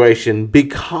situation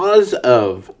because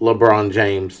of LeBron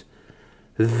James.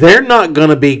 They're not going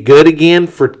to be good again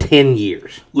for 10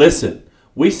 years. Listen,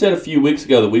 we said a few weeks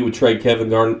ago that we would trade Kevin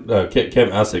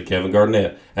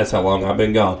Garnett. That's how long I've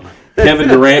been gone. Kevin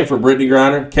Durant for Brittany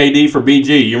Griner. KD for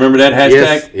BG. You remember that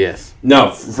hashtag? Yes.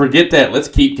 No, forget that. Let's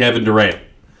keep Kevin Durant.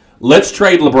 Let's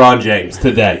trade LeBron James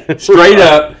today. Straight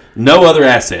up, no other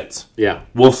assets. Yeah.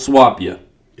 We'll swap you.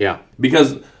 Yeah.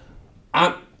 Because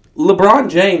LeBron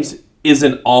James is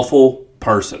an awful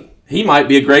person. He might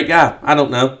be a great guy. I don't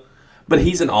know. But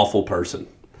he's an awful person.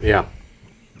 Yeah.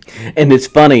 And it's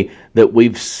funny that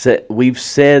we've said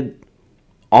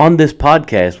on this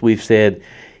podcast, we've said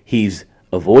he's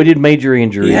avoided major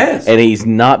injury. Yes. And he's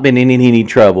not been in any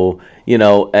trouble. You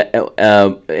know,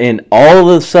 and all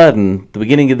of a sudden, the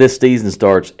beginning of this season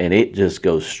starts, and it just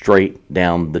goes straight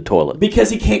down the toilet. Because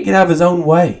he can't get out of his own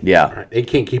way. Yeah. He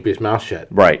can't keep his mouth shut.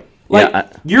 Right. Like, yeah.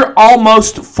 you're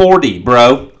almost 40,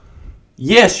 bro.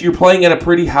 Yes, you're playing at a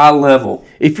pretty high level.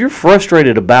 If you're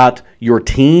frustrated about your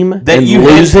team and you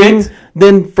losing, have picked?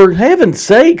 then for heaven's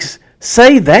sakes,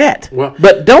 say that. Well,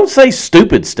 but don't say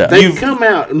stupid stuff. They've come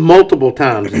out multiple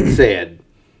times and said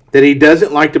that he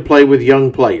doesn't like to play with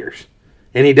young players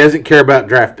and he doesn't care about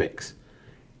draft picks.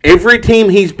 Every team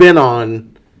he's been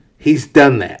on, he's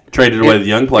done that. Traded away the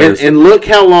young players. And look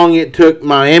how long it took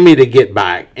Miami to get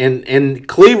back. And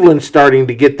Cleveland's starting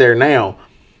to get there now.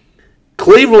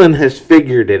 Cleveland has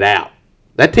figured it out.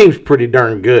 That team's pretty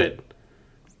darn good.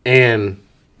 And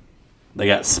They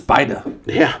got Spider.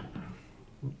 yeah,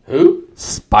 Who?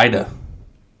 Spider.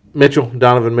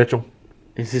 Donovan Mitchell.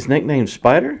 Is his nickname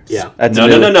Spider? Yeah. That's No,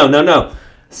 a new no.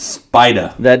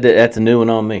 Spider. That's a new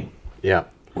one on me. Yeah.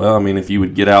 Well, I mean, if you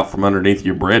would get out from underneath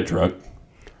your bread truck.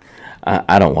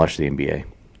 I don't watch the NBA.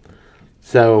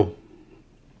 So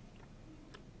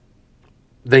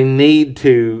they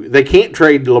can't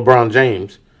trade LeBron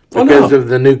James because of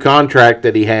the new contract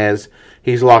that he has.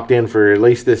 He's locked in for at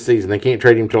least this season. They can't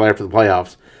trade him until after the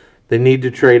playoffs. They need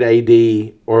to trade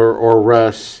AD or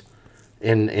Russ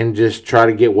and just try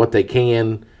to get what they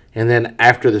can. And then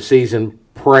after the season,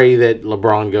 pray that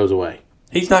LeBron goes away.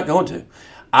 He's not going to.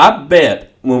 I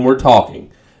bet when we're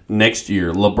talking next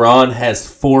year, LeBron has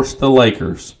forced the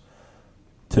Lakers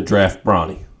to draft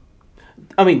Bronny.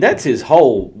 I mean, that's his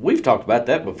whole. We've talked about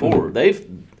that before.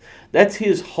 That's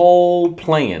his whole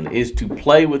plan is to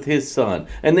play with his son,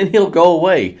 and then he'll go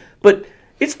away. But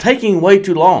it's taking way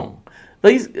too long.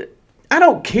 I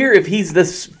don't care if he's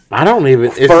this. I don't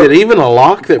even. Is it even a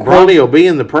lock that Bronny will be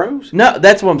in the pros? No,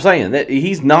 that's what I'm saying. That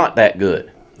he's not that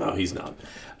good. No, he's not.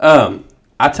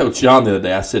 I told Sean the other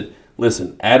day, I said,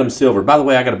 listen, Adam Silver, by the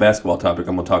way, I got a basketball topic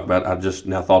I'm going to talk about. I just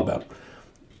now thought about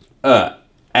it.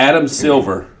 Adam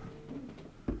Silver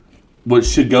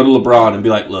should go to LeBron and be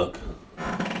like, look,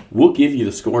 we'll give you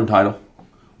the scoring title.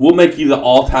 We'll make you the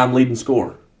all-time leading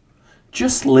scorer.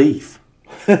 Just leave.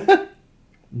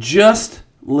 Just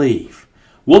leave.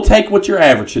 We'll take what you're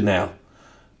averaging now.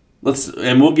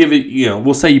 And we'll give it,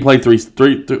 we'll say you played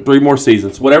three more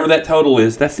seasons. Whatever that total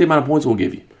is, that's the amount of points we'll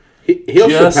give you. He'll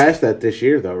surpass that this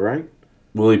year, though, right?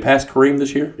 Will he pass Kareem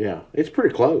this year? Yeah, it's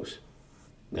pretty close.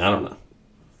 I don't know.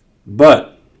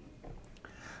 But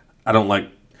I don't like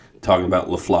talking about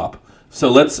LaFlop.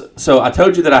 So I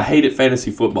told you that I hated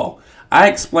fantasy football. I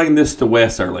explained this to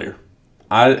Wes earlier.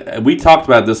 We talked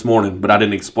about it this morning, but I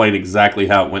didn't explain exactly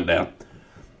how it went down.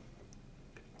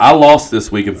 I lost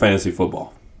this week in fantasy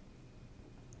football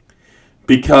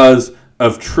because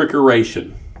of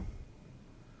trickeration.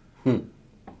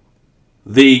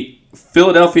 The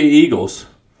Philadelphia Eagles.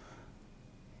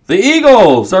 The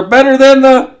Eagles are better than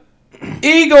the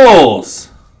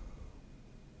Eagles.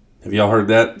 Have y'all heard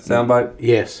that soundbite?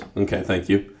 Yes. Okay, thank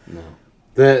you. No.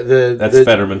 That's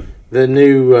Fetterman, the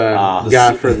new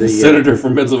guy for the senator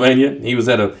from Pennsylvania. He was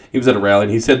at a rally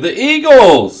and he said the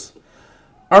Eagles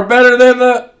are better than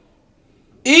the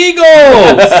Eagles.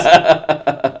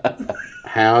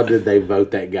 How did they vote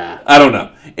that guy? I don't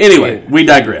know. Anyway, we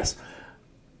digress.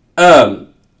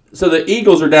 So the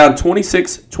Eagles are down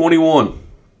 26-21.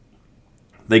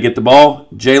 They get the ball.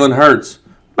 Jalen Hurts,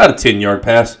 about a 10-yard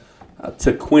pass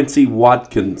to Quincy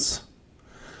Watkins.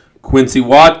 Quez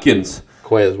Watkins.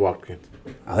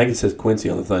 I think it says Quincy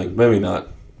on the thing. Maybe not.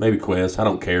 Maybe Quez. I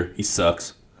don't care. He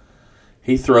sucks.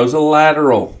 He throws a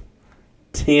lateral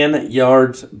 10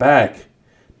 yards back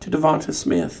to Devonta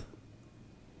Smith.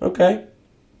 Okay.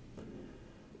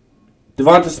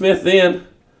 Devonta Smith then,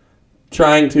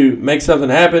 trying to make something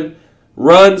happen,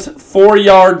 runs 4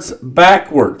 yards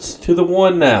backwards to the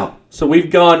 1 now. So we've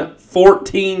gone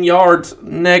 14 yards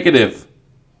negative.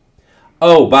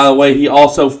 Oh, by the way, he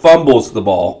also fumbles the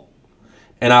ball,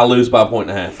 and I lose by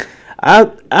 1.5.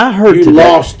 I heard you today.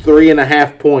 lost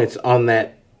 3.5 points on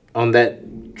that right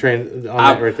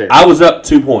there. I was up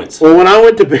 2 points. Well, when I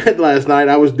went to bed last night,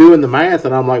 I was doing the math,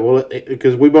 and I'm like, well,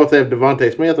 because we both have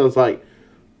Devontae Smith, I was like,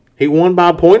 he won by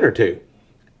a point or two.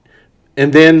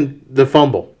 And then the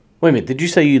fumble. Wait a minute. Did you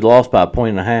say you lost by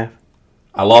 1.5?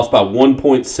 I lost by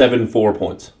 1.74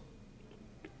 points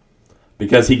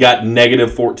because he got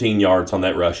negative 14 yards on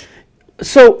that rush.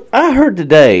 So I heard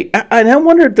today, and I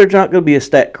wonder if there's not going to be a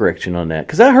stat correction on that,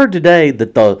 because I heard today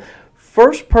that the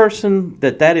first person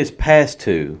that is passed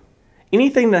to,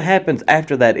 anything that happens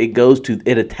after that,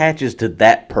 it attaches to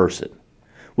that person,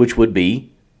 which would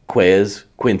be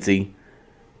Quincy,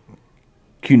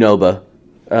 Qnoba,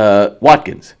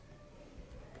 Watkins.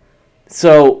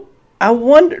 So I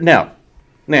wonder now.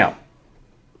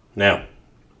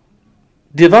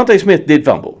 Devontae Smith did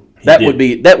fumble. That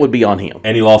would be on him.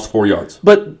 And he lost 4 yards.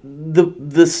 But the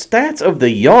stats of the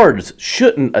yards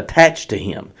shouldn't attach to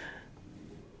him.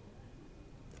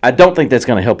 I don't think that's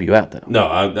going to help you out, though. No,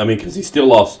 I mean, because he still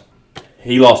lost.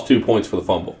 He lost 2 points for the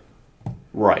fumble.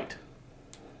 Right.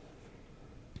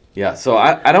 Yeah, so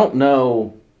I don't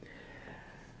know.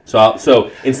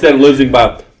 So instead of losing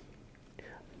by...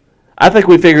 I think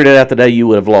we figured it out today. You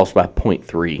would have lost by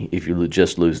 0.3 if you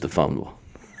just lose the fumble.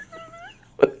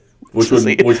 Which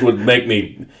would make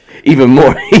me... Even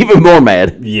more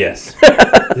mad. Yes.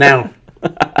 Now,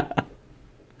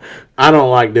 I don't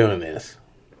like doing this,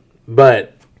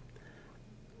 but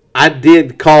I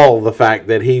did call the fact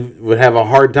that he would have a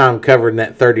hard time covering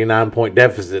that 39-point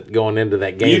deficit going into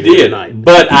that game. You did, tonight.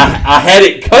 but I had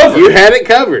it covered. You had it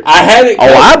covered. I had it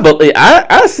covered.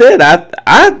 I said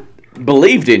I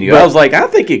believed in you. But I was like, I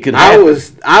think it could happen.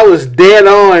 I was dead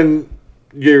on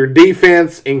your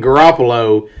defense in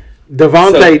Garoppolo.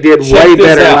 Devontae did way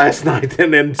better last night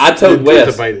than anticipated. I told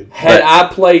Wes, had I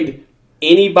played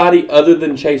anybody other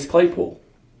than Chase Claypool,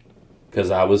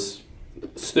 because I was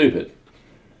stupid.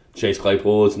 Chase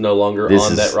Claypool is no longer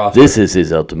on that roster. This is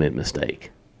his ultimate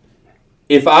mistake.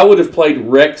 If I would have played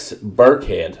Rex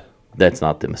Burkhead, that's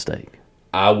not the mistake.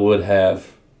 I would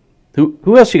have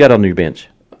Who else you got on your bench?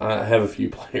 I have a few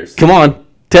players. Come on,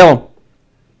 tell them.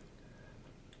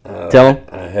 Tell him.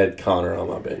 I had Connor on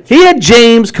my bench. He had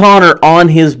James Conner on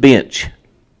his bench.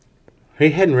 He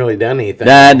hadn't really done anything.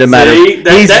 That doesn't matter.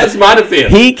 See, that's my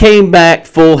defense. He came back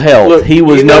full health. Look, he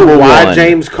was you know number why one.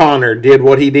 James Conner did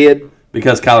what he did?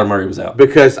 Because Kyler Murray was out.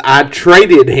 Because I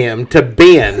traded him to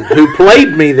Ben, who played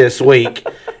me this week,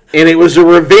 and it was a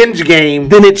revenge game.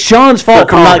 Then it's Sean's fault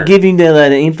for Connor. not giving you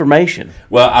that information.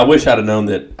 Well, I wish I'd have known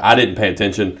that. I didn't pay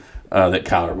attention that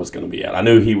Kyler was going to be out. I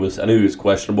knew he was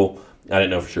questionable. I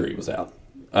didn't know for sure he was out.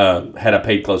 Had I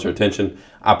paid closer attention,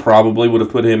 I probably would have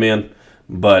put him in.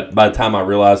 But by the time I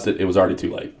realized it, it was already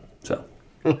too late. So,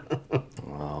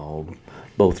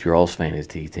 Both your all's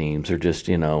fantasy teams are just,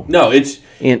 no, it's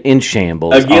in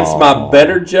shambles. against my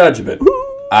better judgment.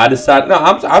 I decided, no,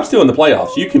 I'm still in the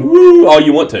playoffs. You can woo all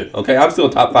you want to. Okay, I'm still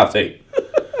a top 5 team.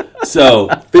 So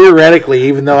Theoretically,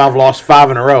 even though I've lost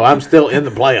 5 in a row, I'm still in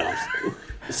the playoffs.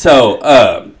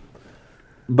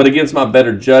 But against my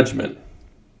better judgment,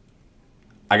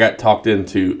 I got talked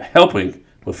into helping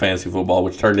with fantasy football,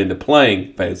 which turned into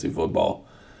playing fantasy football.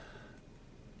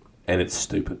 And it's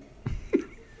stupid.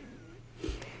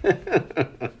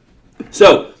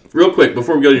 So, real quick,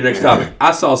 before we go to your next topic,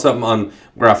 I saw something on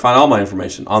where I find all my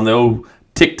information, on the old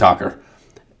TikToker.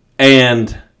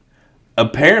 And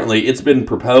apparently it's been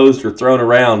proposed or thrown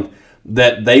around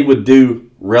that they would do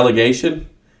relegation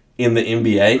in the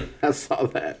NBA. I saw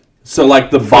that. So, like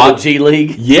the the G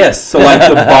League. Yes, so like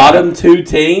the bottom 2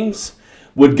 teams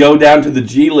would go down to the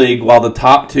G League while the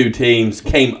top 2 teams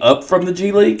came up from the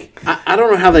G League. I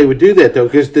don't know how they would do that, though,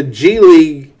 because the G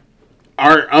League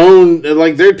are owned,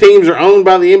 like their teams are owned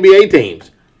by the NBA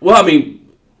teams. Well, I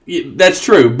mean, that's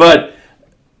true, but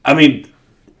I mean,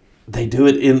 they do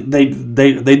it in they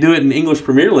do it in English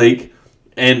Premier League,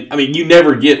 and I mean, you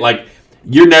never get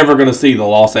you're never going to see the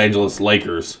Los Angeles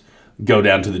Lakers go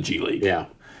down to the G League. Yeah.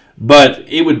 But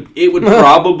it would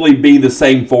probably be the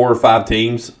same 4 or 5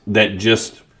 teams that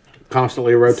just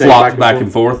Constantly rotate flopped back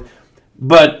and forth.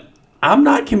 But I'm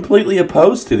not completely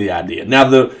opposed to the idea. Now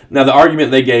the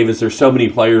argument they gave is there's so many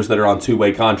players that are on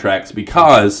 2-way contracts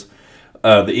because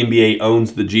the NBA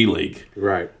owns the G League.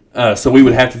 Right. So we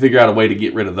would have to figure out a way to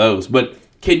get rid of those. But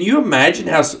can you imagine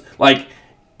how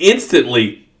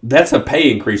instantly that's a pay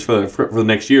increase for the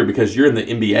next year because you're in the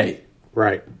NBA.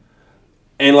 Right.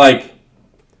 And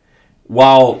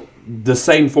while the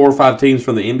same 4 or 5 teams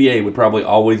from the NBA would probably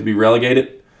always be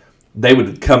relegated, they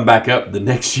would come back up the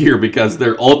next year because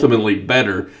they're ultimately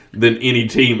better than any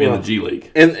team in the G League.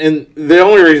 And the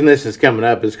only reason this is coming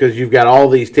up is because you've got all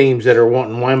these teams that are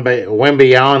wanting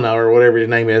Wembyana or whatever his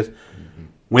name is.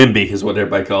 Wemby is what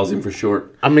everybody calls him for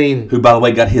short. I mean, Who, by the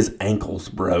way, got his ankles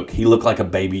broke. He looked like a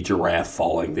baby giraffe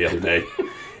falling the other day.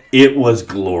 It was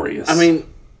glorious. I mean,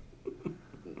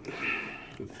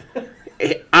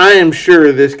 I am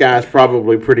sure this guy's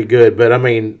probably pretty good, but I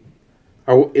mean,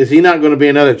 is he not going to be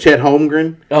another Chet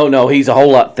Holmgren? Oh, no, he's a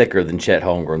whole lot thicker than Chet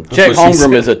Holmgren. Chet what she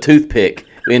Holmgren said. is a toothpick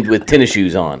with tennis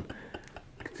shoes on.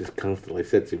 Just constantly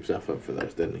sets himself up for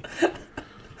those, doesn't he?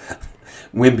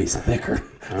 Wemby's thicker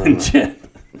than Chet.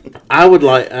 I would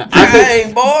like.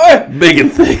 Hey, boy! Big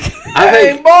and thick. I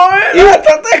Hey, think boy! That's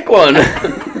a thick one.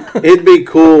 it'd be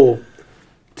cool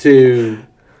to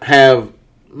have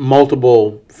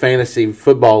multiple fantasy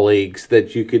football leagues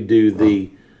that you could do the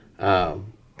Now,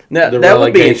 the that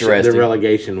would be relegation interesting. the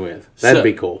relegation with. That'd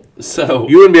be cool. So,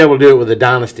 You wouldn't be able to do it with a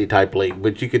dynasty type league,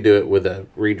 but you could do it with a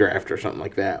redraft or something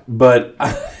like that. but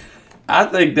I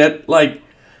think that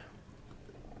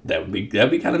that'd be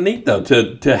kind of neat though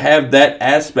to have that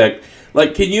aspect.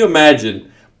 Can you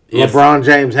imagine if LeBron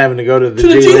James having to go to the to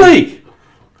the G League?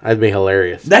 That'd be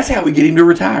hilarious. That's how we get him to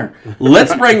retire.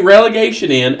 Let's bring relegation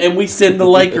in, and we send the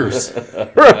Lakers.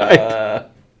 Right.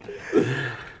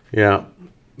 Yeah,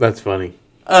 that's funny.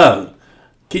 Can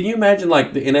you imagine the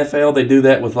NFL? They do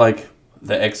that with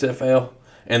the XFL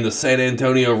and the San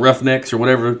Antonio Roughnecks or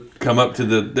whatever come up to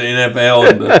the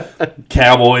NFL and the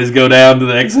Cowboys go down to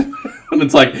the XFL. And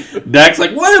it's Dak's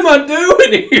what am I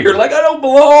doing here? I don't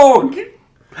belong.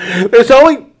 There's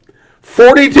only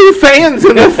 42 fans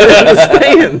in the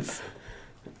stands.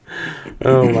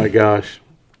 Oh my gosh.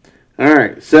 All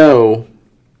right, so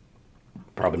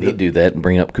Probably need to do that and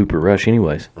bring up Cooper Rush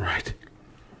anyways. right.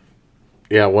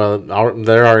 Yeah, well,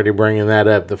 they're already bringing that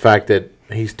up. The fact that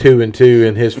he's 2-2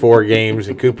 in his 4 games,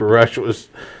 and Cooper Rush was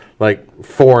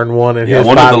 4-1 in his 5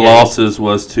 One of the games. losses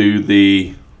was to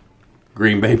the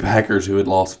Green Bay Packers, who had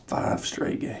lost 5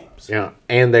 straight games. Yeah,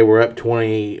 and they were up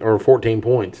 20 or 14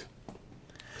 points.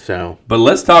 So But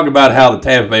let's talk about how the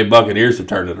Tampa Bay Buccaneers have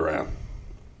turned it around.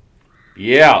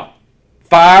 Yeah.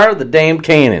 Fire the damn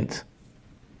cannons.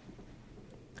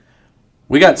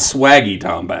 We got Swaggy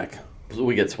Tom back.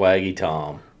 We get Swaggy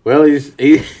Tom. Well,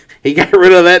 he got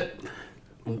rid of that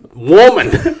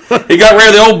woman. He got rid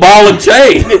of the old ball and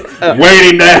chain.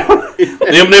 Weighing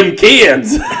down them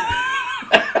kids.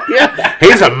 Yeah,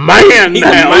 he's a man He's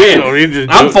now. a man.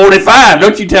 I'm 45.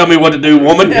 Don't you tell me what to do,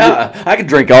 woman. Yeah, I can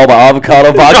drink all the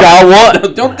avocado vodka I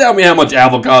want. Don't tell me how much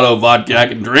avocado vodka I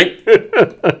can drink.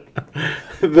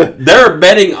 There are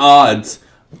betting odds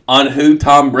on who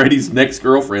Tom Brady's next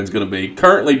girlfriend's going to be.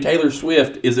 Currently, Taylor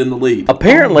Swift is in the lead.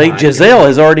 Apparently, Giselle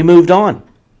has already moved on.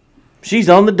 She's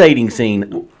on the dating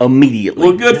scene immediately.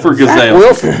 Well, good for Zach Gazelle.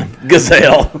 Wilson.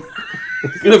 Gazelle.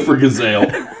 Good for Gazelle.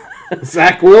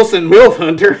 Zach Wilson, MILF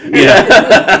Hunter. Yeah.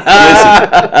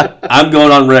 Listen, I'm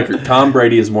going on record. Tom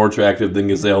Brady is more attractive than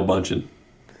Gazelle Bündchen.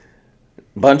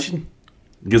 Bündchen?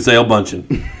 Gazelle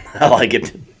Bündchen. I like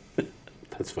it.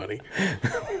 That's funny.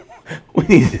 We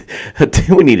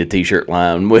need a T-shirt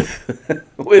line with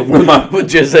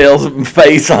Giselle's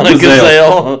face on a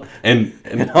gazelle. And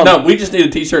no, we just need a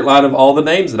T-shirt line of all the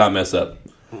names that I mess up.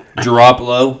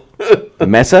 Garoppolo.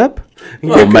 Mess up?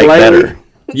 You'll make better.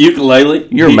 Ukulele.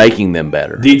 You're making them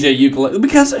better. DJ Ukulele.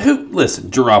 Because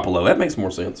listen, Garoppolo. That makes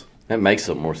more sense. That makes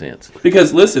some more sense.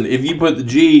 Because listen, if you put the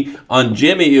G on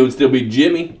Jimmy, it would still be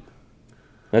Jimmy.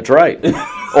 That's right.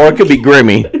 Or it could be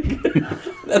Grimmy.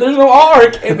 There's no R.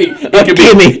 It can't be.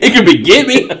 It could be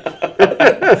Gimme.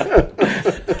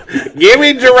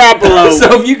 Gimme Garoppolo.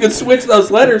 So if you could switch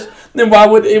those letters, then why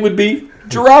would it would be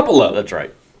Garoppolo? That's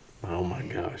right. Oh my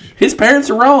gosh. His parents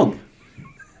are wrong.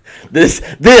 This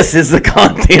is the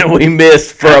content we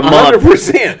missed for a month.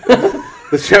 100%.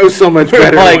 The show's so much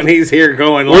better like- when he's here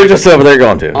going We're like, just over there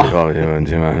going to. You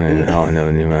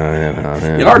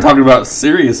are talking about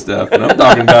serious stuff, and I'm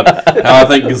talking about how I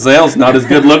think Gazelle's not as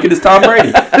good looking as Tom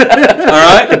Brady. All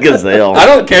right? Gazelle. I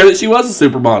don't care that she was a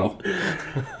supermodel.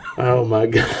 oh my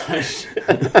gosh.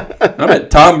 I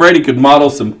bet Tom Brady could model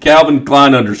some Calvin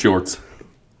Klein undershorts.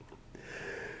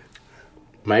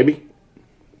 Maybe.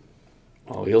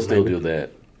 Oh, he'll still do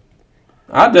that.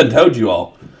 I done told you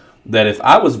all that if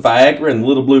I was Viagra and the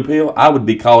Little Blue Pill, I would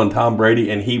be calling Tom Brady,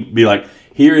 and he'd be like,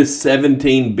 here is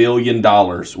 $17 billion.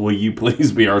 Will you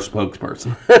please be our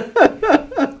spokesperson?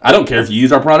 I don't care if you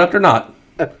use our product or not.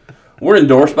 We're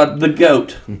endorsed by the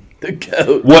GOAT. The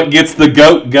goat. What gets the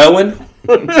GOAT going?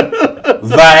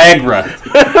 Viagra.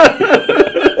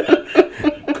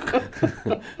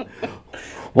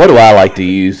 What do I like to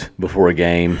use before a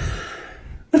game?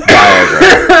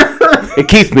 Viagra. It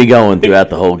keeps me going throughout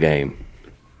the whole game.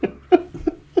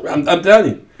 I'm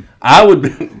telling you. I would,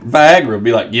 Viagra would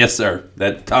be like, yes, sir.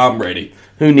 That's Tom Brady.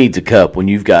 Who needs a cup when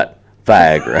you've got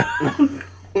Viagra?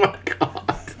 Oh my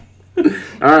God.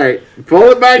 All right. Pull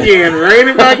it back in. Rein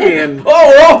it back in. Oh,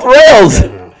 we're off the rails.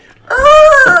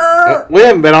 We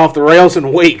haven't been off the rails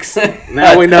in weeks.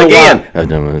 Now we know Again.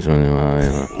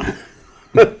 why.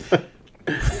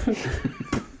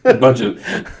 A bunch of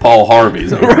Paul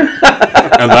Harveys. And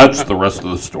that's the rest of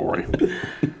the story.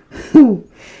 All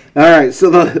right, so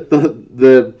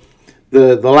the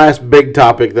last big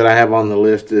topic that I have on the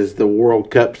list is the World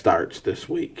Cup starts this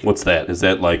week. What's that? Is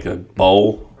that like a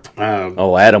bowl?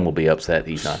 Oh, Adam will be upset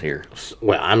he's not here.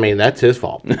 Well, I mean, that's his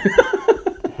fault.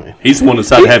 He's the one that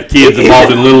decided to have kids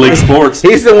involved in Little League sports.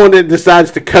 He's the one that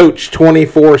decides to coach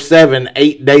 24/7,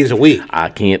 8 days a week. I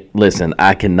can't listen.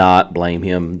 I cannot blame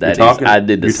him. That is, Talking- I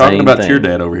did the you're same talking about thing. your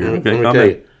dad over here. Okay, Let me calm tell down.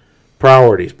 you,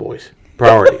 priorities, boys.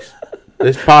 Priorities.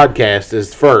 This podcast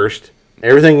is first.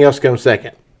 Everything else comes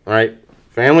second. All right?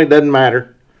 Family doesn't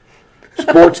matter.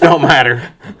 Sports don't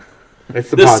matter. It's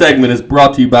the This podcast. segment is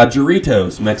brought to you by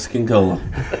Doritos Mexican Cola.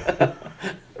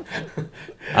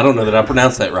 I don't know that I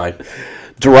pronounced that right.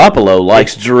 Garoppolo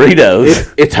likes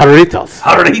Doritos. It's Doritos.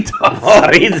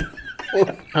 Doritos.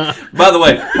 By the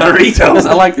way, Doritos,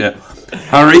 I like that.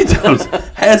 Doritos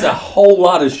has a whole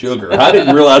lot of sugar. I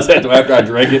didn't realize that until after I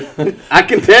drank it. I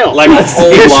can tell. Like a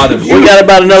whole lot of We sugar. got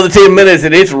about another 10 minutes,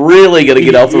 and it's really going to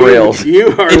get off the rails. You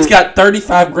are. It's got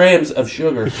 35 grams of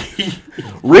sugar.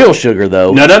 Real sugar,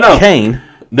 though. No. Cane.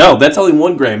 No, that's only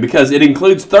 1 gram because it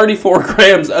includes 34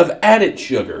 grams of added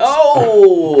sugars.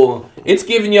 Oh, It's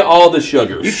giving you all the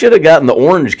sugars. you should have gotten the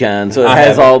orange kind, so it I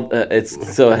has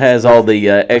haven't. all the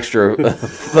extra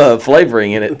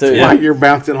flavoring in it too. Why you're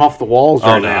bouncing off the walls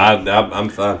Oh, right no, now. I'm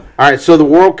fine. All right, so the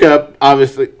World Cup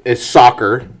obviously is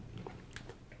soccer.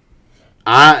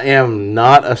 I am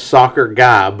not a soccer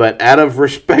guy, but out of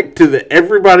respect to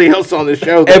everybody else on the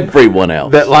show Everyone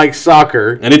else. that likes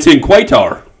soccer, And it's in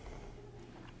Qatar.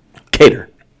 Cater.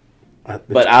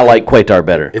 But I like Quatar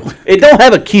better. It don't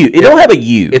have a Q. It don't have a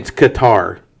U. it's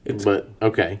Qatar. But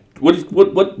okay,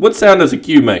 What sound does a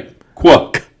Q make?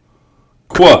 Qua.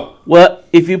 Well,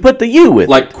 if you put the U with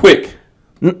Like quick.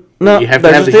 no, You have to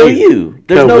there's have the still U. U.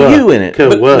 There's no What? U in it.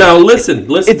 What? No, listen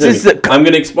It's to just me. a- I'm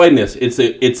going to explain this. It's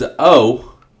a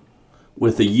O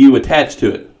with a U attached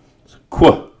to it.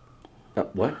 Qua.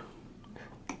 What?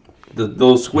 The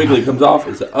little squiggly comes off.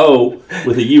 It's an O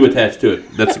with a U attached to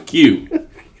it. That's a Q.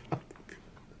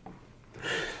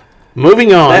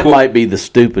 Moving on. That might be the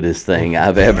stupidest thing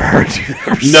I've ever heard you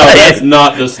ever say. No, that's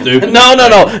not the stupid. No.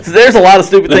 There's a lot of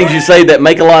stupid things you say that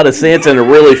make a lot of sense and are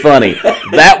really funny.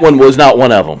 That one was not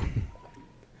one of them.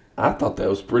 I thought that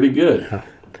was pretty good.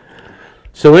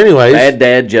 So, anyways, Bad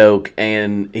dad joke,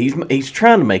 and he's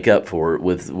trying to make up for it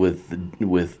with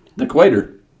The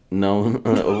Equator. no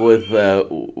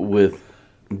with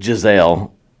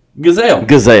Giselle Gazelle.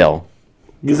 Gazelle.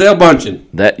 Gazelle bunching.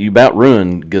 That you about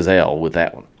ruined Gazelle with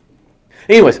that one.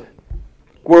 Anyways,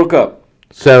 World Cup.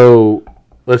 so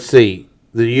let's see.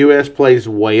 The U.S. plays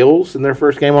Wales in their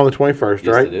first game on the 21st, Yes,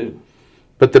 right? they do.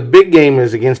 But the big game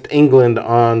is against England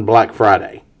on Black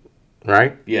Friday,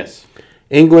 right? Yes,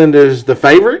 England is the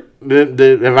favorite.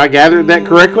 Have I gathered that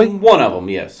correctly? one of them.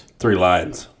 Yes. 3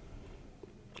 Lions.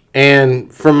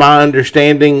 And from my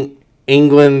understanding,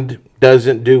 England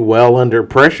doesn't do well under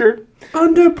pressure.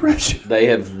 Under pressure.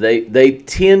 They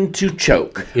tend to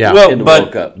choke. Yeah. Well, in the but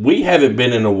World Cup. we haven't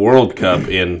been in a World Cup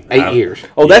in 8 years.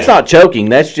 Oh, that's Yeah. not choking.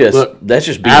 That's just Look, being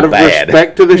Out of bad.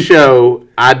 respect to the show,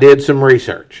 I did some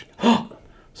research.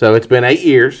 So it's been 8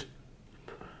 years.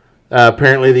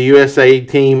 Apparently, the USA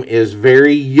team is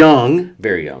very young,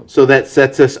 Very young. so that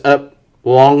sets us up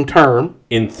long term,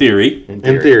 in theory. in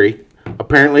theory.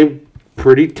 Apparently,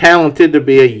 pretty talented to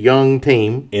be a young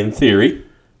team. In theory.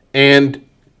 And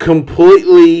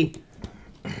completely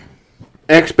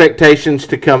expectations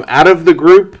to come out of the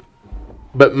group,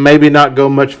 but maybe not go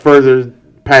much further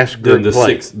past Than group the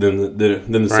play. than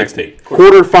the 16.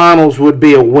 Quarterfinals would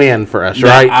be a win for us, Now,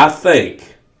 right? I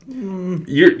think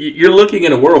you're looking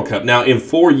at a World Cup now. In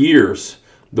 4 years,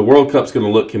 the World Cup's going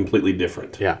to look completely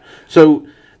different. Yeah. So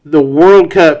the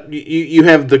World Cup, you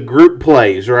have the group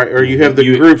plays, right? Or you have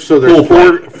the groups. So there's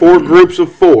pool four groups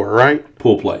of 4, right?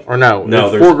 Pool play. Or no? No,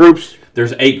 there's 4 groups.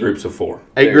 There's 8 groups of 4.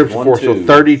 8 groups of 4, so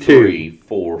 32. 3,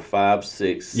 4, 5,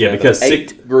 6, Yeah, 7, because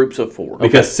 8 groups of 4.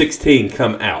 Because 16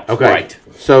 come out. Okay. Right.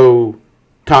 So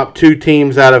top 2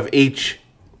 teams out of each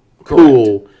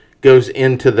pool goes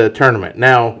into the tournament.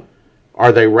 Now,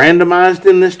 are they randomized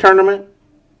in this tournament?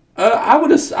 I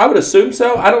would assume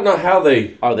so. I don't know how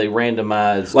they Are they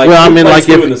randomized? like. Well, I who mean, plays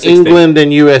like who in the if 16? England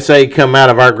and USA come out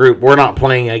of our group, we're not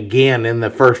playing again in the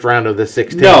first round of the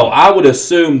 16. No, I would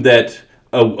assume that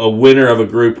a winner of a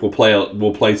group will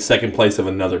play second place of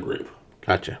another group.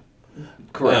 Gotcha.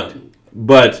 Correct.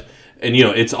 But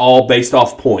it's all based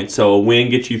off points. So a win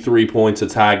gets you 3 points, a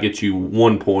tie gets you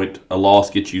 1 point, a loss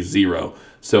gets you 0.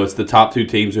 So it's the top 2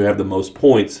 teams who have the most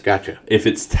points. Gotcha. If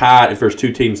it's tied, if there's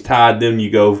 2 teams tied, then you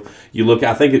look.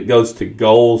 I think it goes to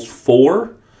goals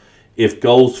for. If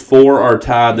goals for are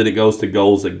tied, then it goes to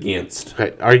goals against.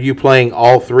 Okay. Are you playing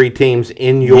all 3 teams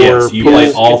in your Yes, you pool?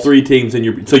 play all 3 teams in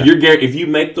your. So if you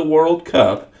make the World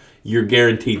Cup, you're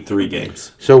guaranteed 3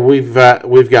 games. So we've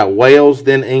got Wales,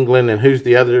 then England, and who's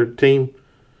the other team?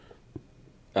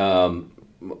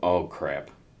 Oh crap.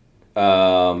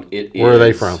 It Where are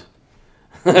they from?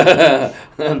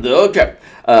 Okay.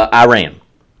 Iran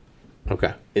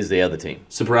Okay. is the other team.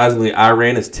 Surprisingly,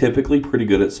 Iran is typically pretty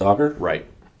good at soccer. Right.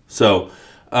 So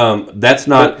that's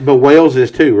not. But Wales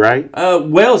is too, right?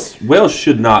 Wales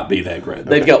should not be that great.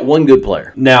 They've got one good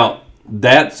player. Now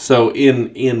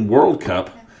in World Cup,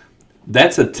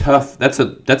 that's a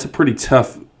pretty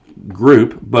tough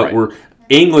group. But Right.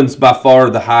 England's by far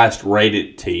the highest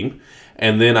rated team,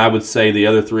 and then I would say the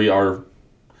other 3 are.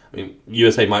 I mean,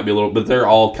 USA might be a little, but they're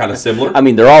all kind of similar. I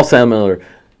mean, they're all similar.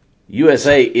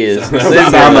 USA is Similar,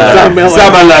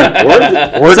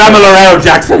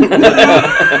 Jackson.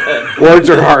 Words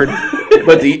are hard.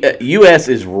 but the US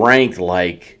is ranked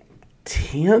like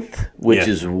 10th, which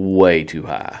Yeah. is way too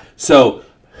high. So,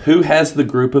 who has the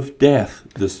group of death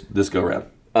this go round?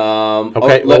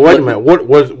 Okay. Well, wait a minute.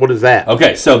 What is that?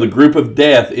 Okay, so the group of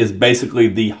death is basically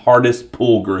the hardest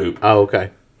pool group. Oh, okay.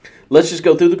 Let's just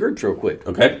go through the groups real quick.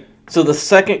 Okay, So the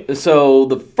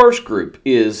first group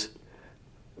is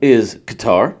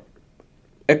Qatar,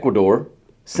 Ecuador,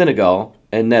 Senegal,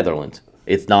 and Netherlands.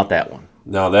 It's not that one.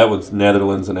 now that one's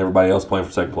Netherlands and everybody else playing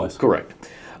for second place. Correct.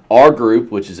 Our group,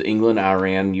 which is England,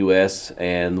 Iran, US,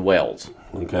 and Wales.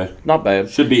 Okay, Not bad.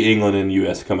 should be England and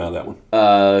U.S. come out of that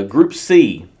one. Group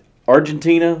C,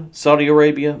 Argentina, Saudi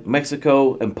Arabia,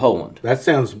 Mexico, and Poland. That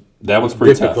sounds That one's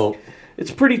pretty difficult.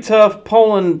 It's pretty tough.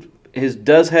 Poland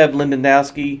does have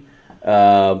Lewandowski.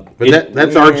 But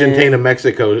that's Argentina,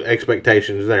 Mexico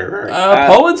expectations there, right?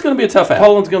 Poland's going to be a tough out.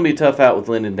 Poland's going to be a tough out with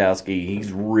Lewandowski.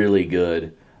 He's really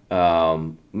good.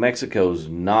 Mexico's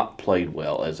not played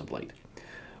well as of late,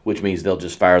 which means they'll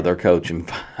just fire their coach and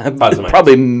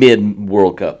probably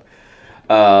mid-World Cup.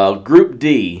 Group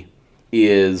D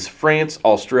is France,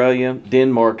 Australia,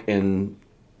 Denmark, and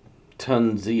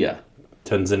Tanzania.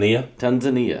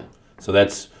 So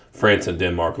that's France and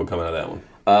Denmark will come out of that one.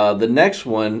 The next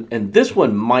one, and this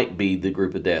one might be the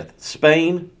group of death,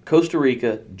 Spain, Costa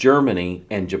Rica, Germany,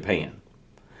 and Japan.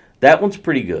 That one's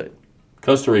pretty good.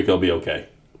 Costa Rica will be okay.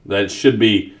 That should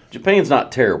be... Japan's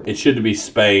not terrible. It should be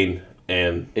Spain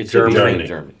and Germany.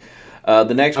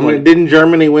 The next one... didn't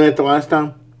Germany win it the last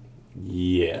time?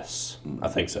 Yes, I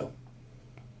think so.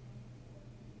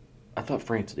 I thought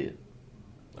France did.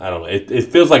 I don't know. It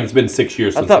feels like it's been 6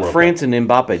 years since I thought World France Cup. and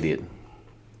Mbappe did.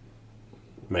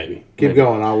 Maybe. Keep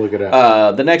going. I'll look it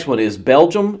up. The next one is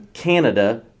Belgium,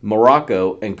 Canada,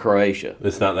 Morocco, and Croatia.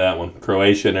 It's not that one.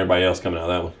 Croatia and everybody else coming out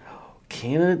of that one.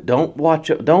 Canada, don't watch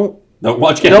Canada.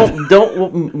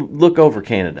 Don't look over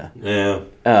Canada.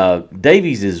 Yeah.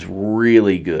 Davies is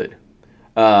really good.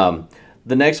 The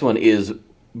next one is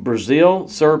Brazil,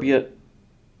 Serbia,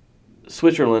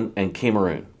 Switzerland, and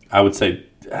Cameroon. I would say,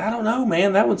 I don't know,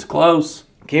 man. That one's close.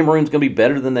 Cameroon's going to be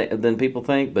better than people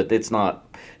think, but it's not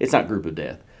group of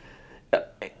death.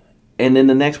 And then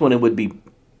the next one, it would be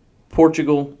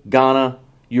Portugal, Ghana,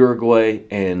 Uruguay,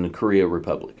 and Korea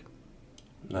Republic.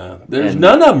 There's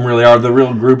none of them really are the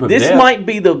real group of death. This might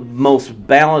be the most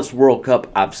balanced World Cup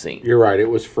I've seen. You're right. It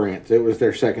was France. It was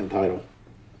their second title.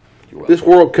 This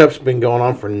World Cup's been going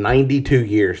on for 92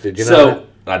 years. Did you know that?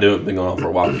 I do. It's been going on for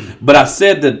a while. But I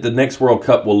said that the next World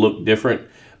Cup will look different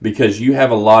because you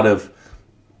have a lot of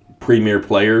premier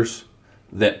players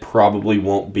that probably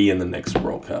won't be in the next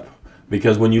World Cup.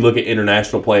 Because when you look at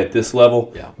international play at this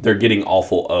level, they're getting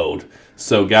awful owed.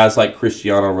 So guys like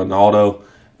Cristiano Ronaldo,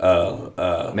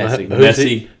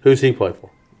 Messi. Who's he play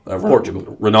for?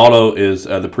 Portugal. Ronaldo is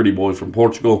the pretty boy from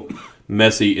Portugal.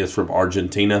 Messi is from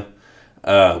Argentina.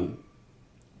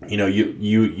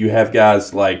 You have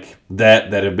guys like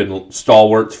that have been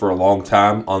stalwarts for a long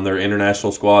time on their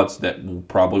international squads that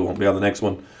probably won't be on the next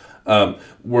one.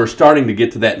 We're starting to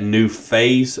get to that new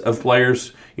phase of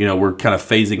players. We're kind of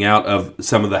phasing out of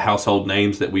some of the household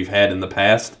names that we've had in the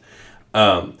past,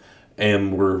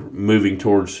 and we're moving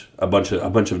towards a bunch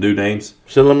of new names.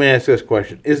 So let me ask this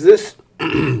question: is this,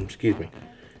 excuse me,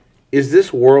 is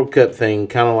this World Cup thing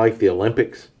kind of like the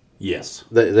Olympics? Yes.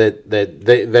 That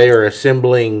they are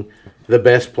assembling the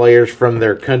best players from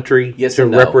their country to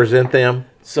represent them?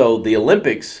 So the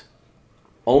Olympics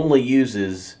only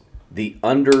uses the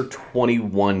under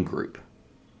 21 group.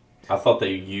 I thought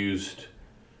they used,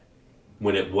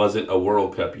 when it wasn't a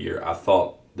World Cup year, I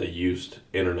thought they used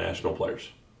international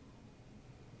players.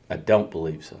 I don't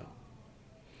believe so.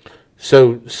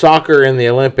 So soccer in the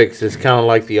Olympics is kind of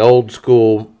like the old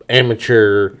school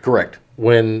amateur. Correct.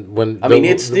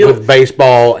 It's still with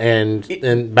baseball and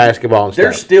basketball and stuff.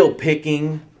 They're still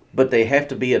picking, but they have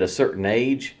to be at a certain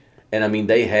age. And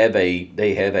they have a.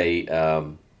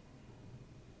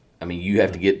 You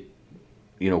have to get,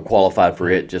 qualified for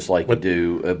it just like you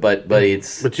do. But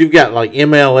you've got like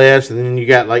MLS, and then you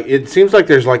got it seems like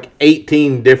there's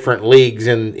 18 different leagues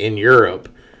in Europe.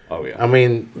 Oh yeah.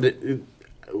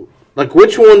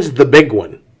 Which one's the big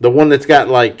one? The one that's got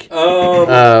what's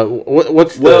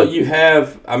the... Well, you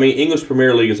have, English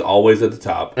Premier League is always at the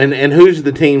top. And who's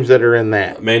the teams that are in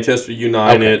that? Manchester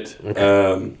United,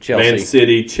 okay. Man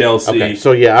City, Chelsea. Okay,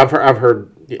 so yeah, I've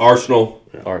heard Arsenal.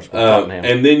 Tottenham.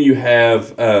 And then you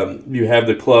have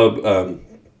the club,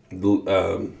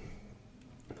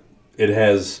 it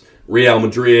has Real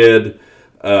Madrid,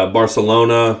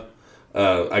 Barcelona,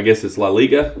 I guess it's La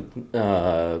Liga.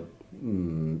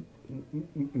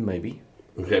 Maybe.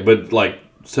 Okay, but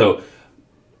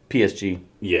PSG.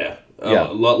 Yeah.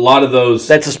 A lot of those.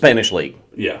 That's a Spanish league.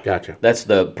 Yeah. Gotcha. That's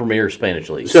the premier Spanish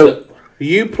league. So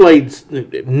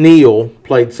Neil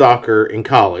played soccer in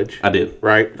college. I did.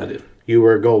 Right? I did. You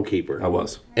were a goalkeeper. I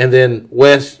was. And then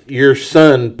Wes, your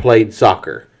son played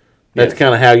soccer. That's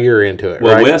kind of how you're into it,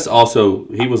 well, right? Wes also,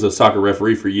 he was a soccer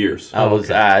referee for years.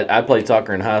 I played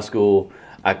soccer in high school.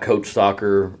 I coached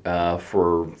soccer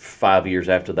for 5 years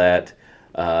after that.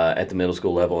 At the middle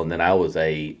school level, and then I was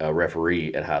a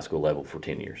referee at high school level for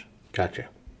 10 years. Gotcha.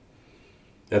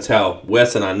 That's how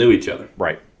Wes and I knew each other.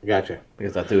 Right. Gotcha.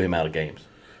 Because I threw him out of games.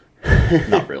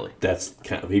 Not really. That's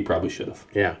he probably should have.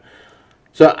 Yeah.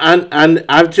 So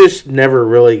I've just never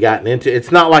really gotten into it.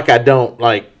 It's not like I don't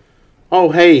oh,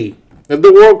 hey,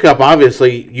 The World Cup,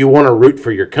 obviously, you want to root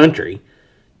for your country,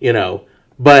 you know.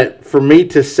 But for me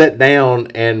to sit down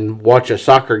and watch a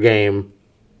soccer game,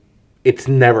 it's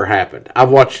never happened.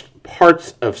 I've watched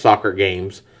parts of soccer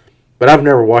games, but I've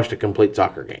never watched a complete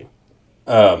soccer game.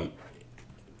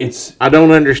 I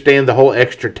don't understand the whole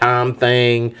extra time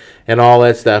thing and all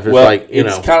that stuff. It's like,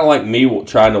 it's kind of like me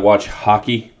trying to watch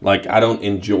hockey. Like, I don't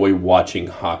enjoy watching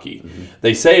hockey. Mm-hmm.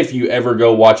 They say if you ever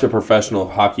go watch a professional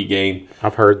hockey game,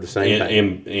 I've heard the same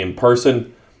thing. In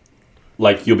person,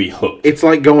 like, you'll be hooked. It's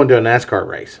like going to a NASCAR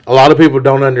race. A lot of people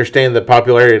don't understand the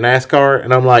popularity of NASCAR,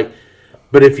 and I'm like,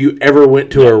 but if you ever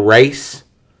went to a race,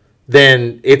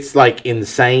 then it's like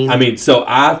insane. I mean, so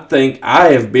I think I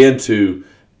hadn't been to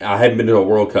a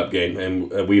World Cup game,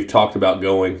 and we've talked about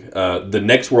going. The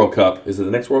next World Cup, is it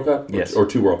the next World Cup? Yes. Or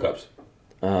 2 World Cups?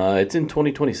 It's in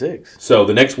 2026. So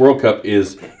the next World Cup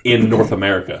is in North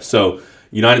America. So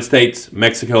United States,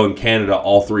 Mexico, and Canada,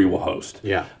 all 3 will host.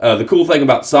 Yeah. The cool thing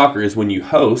about soccer is when you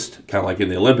host, kind of like in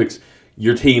the Olympics,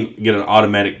 your team get an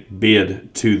automatic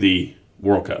bid to the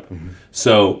World Cup. Mm-hmm.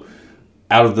 So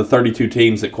out of the 32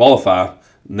 teams that qualify,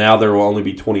 now there will only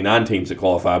be 29 teams that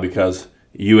qualify because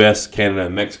U.S., Canada,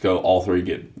 and Mexico, all 3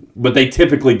 get. But they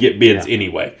typically get bids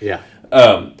anyway. Yeah.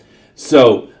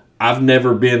 So I've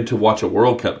never been to watch a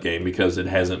World Cup game because it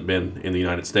hasn't been in the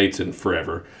United States in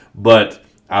forever. But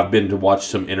I've been to watch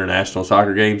some international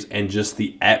soccer games, and just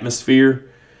the atmosphere.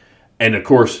 And, of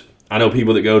course, I know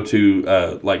people that go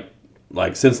to,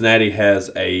 like Cincinnati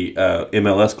has a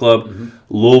MLS club. Mm-hmm.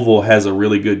 Louisville has a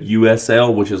really good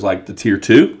USL, which is like the Tier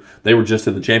 2. They were just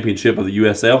in the championship of the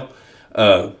USL.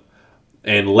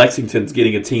 And Lexington's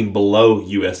getting a team below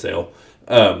USL.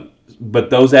 But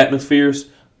those atmospheres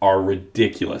are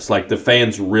ridiculous. Like, the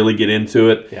fans really get into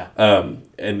it. Yeah.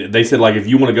 And they said, like, if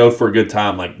you want to go for a good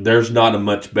time, like, there's not a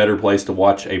much better place to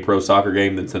watch a pro soccer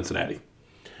game than Cincinnati.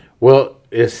 Well,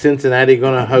 is Cincinnati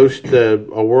going to host a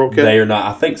World Cup? They are not.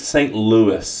 I think St.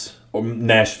 Louis or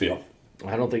Nashville.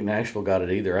 I don't think Nashville got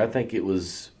it either. I don't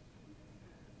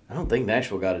think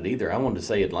Nashville got it either. I wanted to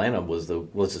say Atlanta was the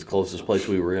closest place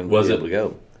we were in to be able to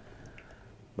go.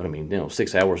 But I mean,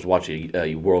 6 hours to watch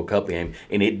a World Cup game,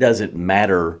 and it doesn't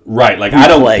matter. Right, like I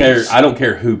don't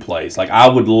care who plays. Like, I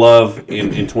would love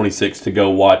in 26 to go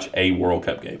watch a World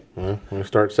Cup game. Well, we'll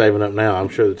start saving up now. I'm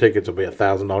sure the tickets will be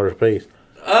 $1,000 a piece.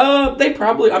 They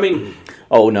probably. I mean,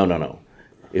 oh no.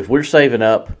 If we're saving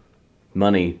up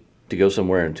money to go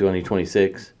somewhere in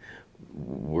 2026,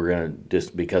 we're gonna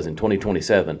just because in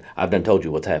 2027, I've done told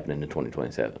you what's happening in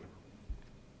 2027.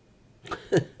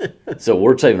 So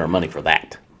we're saving our money for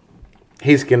that.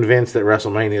 He's convinced that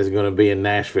WrestleMania is going to be in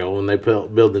Nashville when they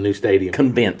build the new stadium.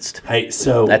 Convinced. Hey,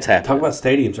 so that's happening. Talk about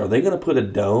stadiums. Are they going to put a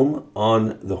dome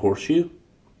on the Horseshoe?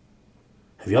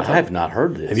 I have not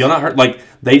heard this. Have y'all not heard? Like,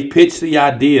 they've pitched the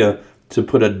idea to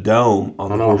put a dome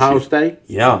on the Horseshoe. Ohio State?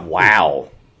 Yeah. Wow.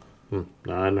 No,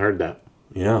 I hadn't heard that.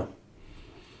 Yeah.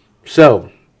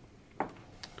 So,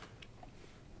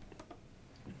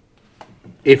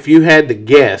 if you had to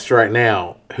guess right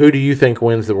now, who do you think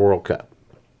wins the World Cup?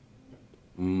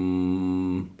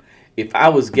 If I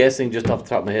was guessing just off the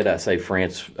top of my head, I'd say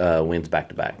France wins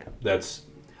back-to-back.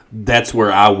 That's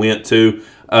where I went to.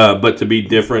 But to be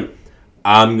different,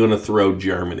 I'm going to throw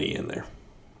Germany in there.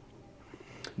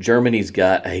 Germany's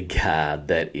got a guy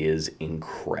that is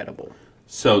incredible.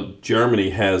 So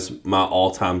Germany has my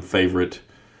all-time favorite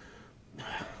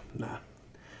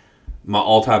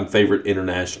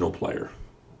international player.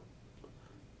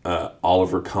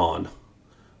 Oliver Kahn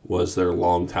was their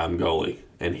longtime goalie,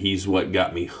 and he's what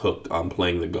got me hooked on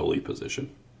playing the goalie position.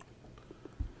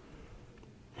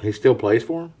 He still plays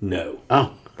for him? No.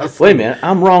 Oh. Wait a minute.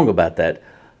 I'm wrong about that.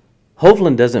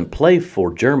 Hovland doesn't play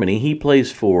for Germany. He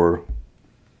plays for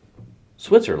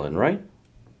Switzerland, right?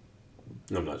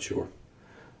 I'm not sure.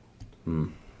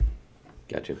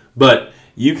 Gotcha. But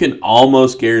you can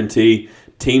almost guarantee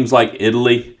teams like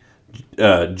Italy,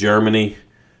 Germany,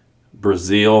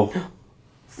 Brazil,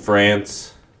 France.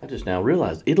 I just now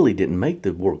realized Italy didn't make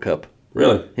the World Cup.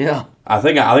 Really? Yeah. I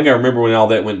think I remember when all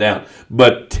that went down.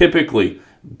 But typically,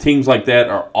 teams like that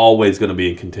are always going to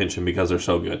be in contention because they're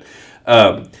so good.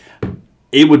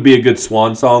 It would be a good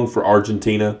swan song for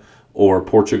Argentina or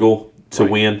Portugal to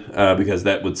win because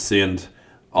that would send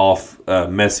off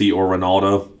Messi or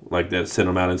Ronaldo, like that, send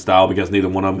them out in style because neither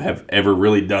one of them have ever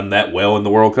really done that well in the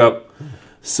World Cup.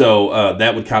 So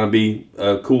that would kind of be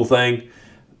a cool thing,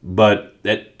 but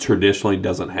that traditionally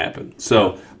doesn't happen.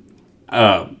 So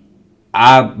I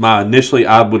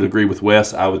would agree with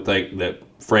Wes. I would think that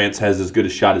France has as good a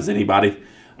shot as anybody.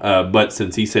 But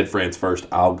since he said France first,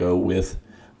 I'll go with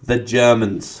the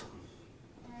Germans.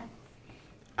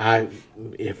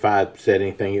 If I said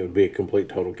anything, it would be a complete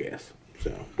total guess.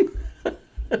 So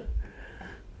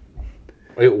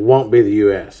it won't be the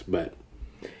U.S., but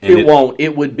It won't.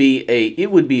 It would be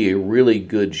a really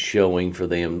good showing for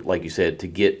them, like you said, to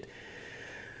get.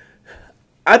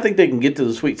 I think they can get to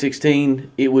the Sweet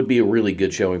 16. It would be a really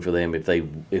good showing for them if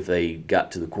they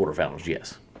got to the quarterfinals.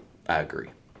 Yes, I agree.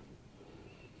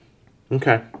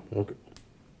 okay.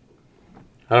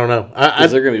 I don't know.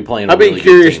 Because they're going to be playing. I'd be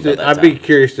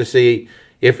curious to see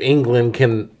if England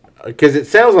can, because it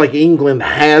sounds like England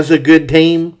has a good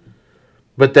team,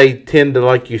 but they tend to,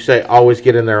 like you say, always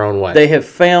get in their own way. They have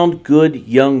found good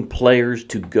young players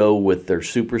to go with their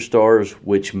superstars,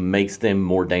 which makes them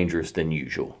more dangerous than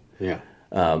usual. Yeah.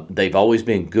 They've always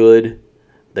been good.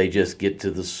 They just get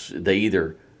to this. They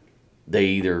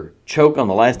either choke on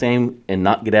the last game and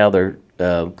not get out of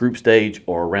their group stage,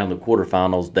 or around the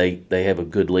quarterfinals they have a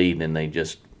good lead and they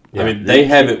just. I mean, they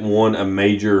haven't won a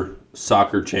major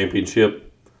soccer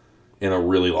championship in a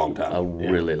really long time.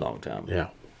 Really long time. Yeah.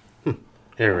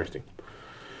 Interesting.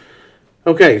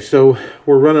 Okay, so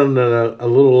we're running a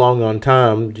little long on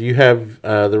time. Do you have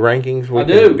the rankings? We I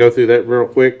can do. go through that real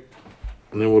quick,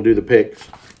 and then we'll do the picks.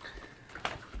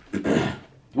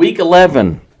 Week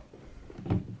 11.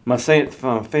 My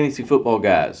fantasy football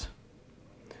guys.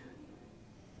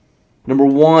 Number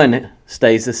 1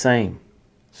 stays the same.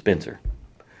 Spencer.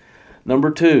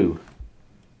 Number 2.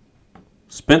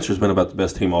 Spencer's been about the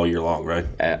best team all year long, right?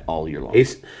 All year long.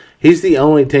 He's the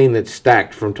only team that's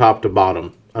stacked from top to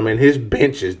bottom. I mean, his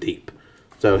bench is deep,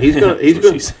 so he's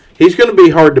gonna be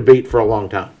hard to beat for a long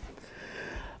time.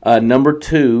 Number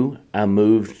 2, I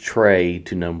moved Trey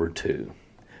to number 2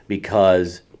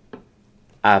 because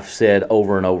I've said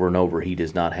over and over and over he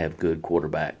does not have good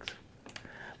quarterbacks.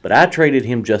 But I traded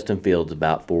him Justin Fields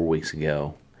about 4 weeks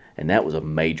ago, and that was a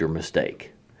major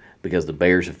mistake because the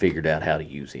Bears have figured out how to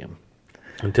use him.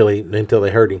 Until they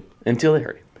hurt him. Until they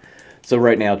hurt him. So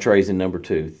right now, Trey's in number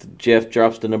 2. Jeff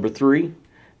drops to number 3.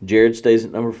 Jared stays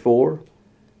at number 4.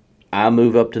 I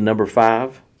move up to number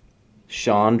 5.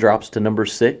 Sean drops to number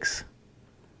 6.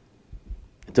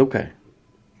 It's okay.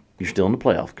 You're still in the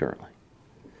playoff currently.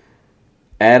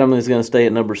 Adam is going to stay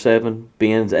at number 7.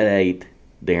 Ben's at 8.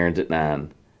 Darren's at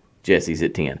 9. Jesse's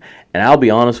at 10. And I'll be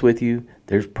honest with you,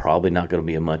 there's probably not going to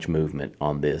be much movement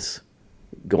on this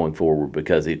going forward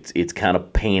because it's kind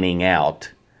of panning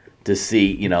out to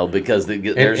see, because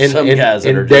there's some guys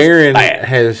that are just Darren bad.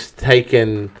 has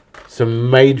taken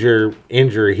some major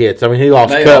injury hits. I mean, he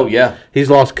lost Cup. Oh, yeah. He's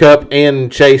lost Cup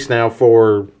and Chase now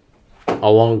for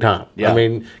a long time. Yeah. I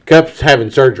mean, Cup's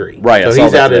having surgery. Right, I So saw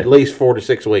he's that out today. at least 4 to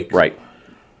 6 weeks. Right.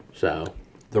 So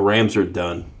The Rams are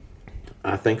done.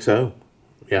 I think so.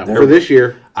 Yeah, for this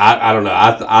year. I don't know.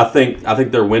 I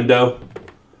think their window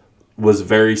was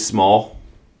very small.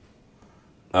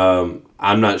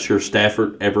 I'm not sure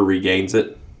Stafford ever regains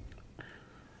it.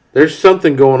 There's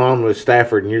something going on with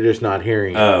Stafford, and you're just not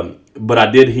hearing it. But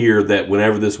I did hear that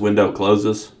whenever this window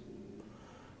closes,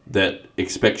 that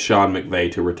expect Sean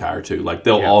McVay to retire too. Like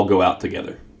they'll all go out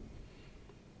together.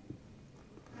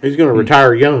 He's going to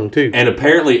retire young, too. And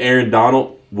apparently Aaron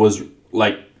Donald was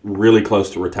like really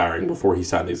close to retiring before he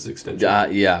signed his extension.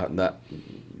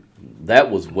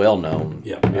 That was well known.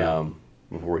 Yeah.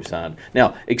 Before he signed.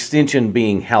 Now, extension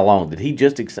being how long? Did he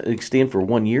just extend for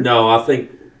 1 year? No, I think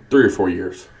 3 or 4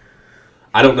 years.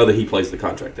 I don't know that he plays the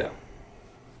contract out.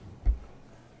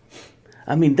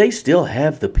 I mean, they still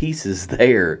have the pieces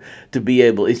there to be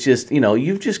able. It's just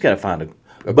you've just got to find a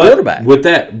quarterback.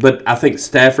 But I think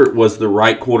Stafford was the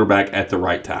right quarterback at the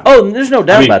right time. Oh, there's no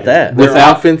doubt about that.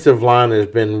 Their offensive line has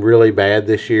been really bad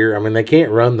this year. I mean, they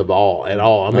can't run the ball at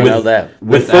all. I mean, know that.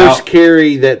 The first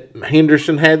carry that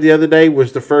Henderson had the other day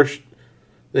was the first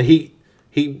that he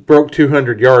broke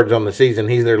 200 yards on the season.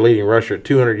 He's their leading rusher at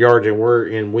 200 yards, and we're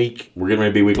getting ready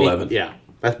to be week 11. Yeah,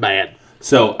 that's bad.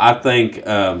 So I think,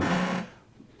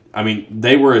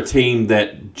 they were a team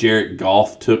that Jared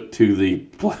Goff took to the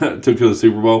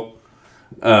Super Bowl.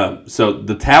 So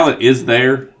the talent is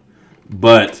there,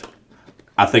 but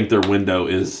I think their window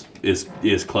is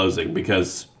closing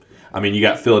because, you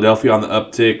got Philadelphia on the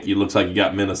uptick. It looks like you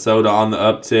got Minnesota on the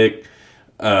uptick.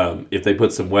 If they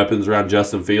put some weapons around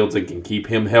Justin Fields and can keep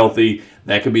him healthy,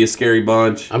 that could be a scary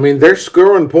bunch. They're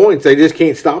scoring points. They just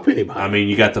can't stop anybody.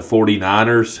 You got the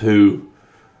 49ers who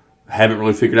haven't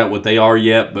really figured out what they are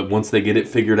yet, but once they get it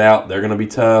figured out, they're going to be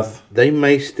tough. They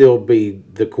may still be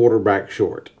the quarterback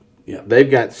short. Yeah. They've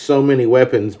got so many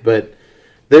weapons, but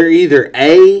they're either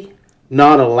A,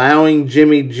 not allowing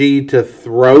Jimmy G to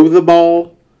throw the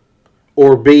ball,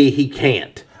 or B, he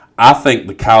can't. I think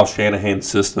the Kyle Shanahan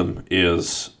system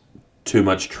is too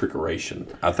much trickeration.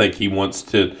 I think he wants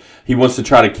to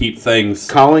try to keep things.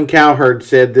 Colin Cowherd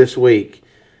said this week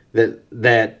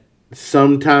that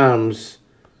sometimes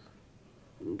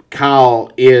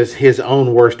Kyle is his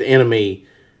own worst enemy.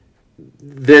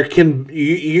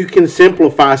 You can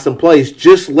simplify some plays.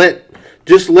 Just let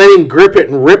him grip it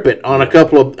and rip it on a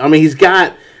couple of. I mean, he's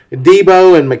got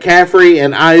Debo and McCaffrey,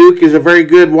 and Ayuk is a very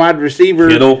good wide receiver.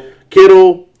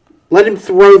 Kittle. Let him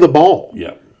throw the ball.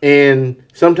 Yeah. And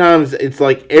sometimes it's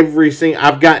like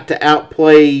I've got to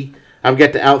outthink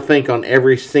on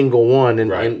every single one,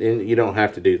 and you don't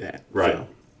have to do that. Right. So.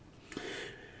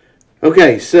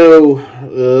 Okay, so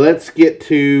let's get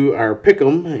to our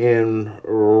pick'em and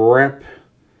wrap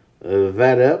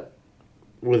that up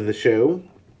with the show.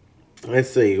 Let's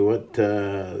see what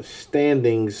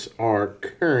standings are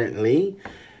currently.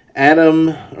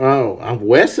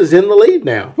 Wes is in the lead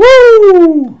now.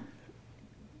 Woo!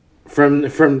 From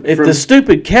the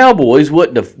stupid Cowboys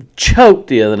wouldn't have choked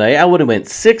the other day, I would have went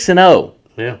 6-0.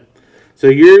 Yeah. So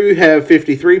you have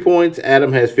 53 points,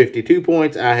 Adam has 52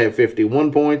 points, I have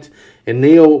 51 points, and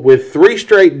Neil, with 3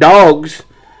 straight dogs,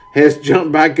 has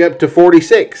jumped back up to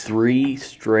 46. 3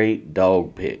 straight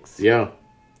dog picks. Yeah.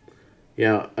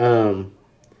 Yeah.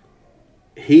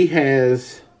 He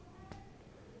has,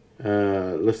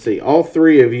 let's see, all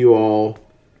 3 of you all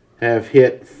have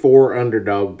hit 4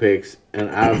 underdog picks, and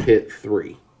I've hit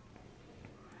 3.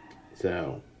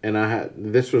 So, and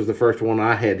this was the first one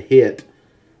I had hit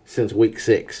since week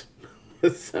 6.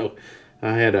 So,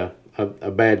 I had a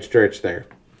bad stretch there.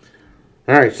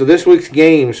 All right, so this week's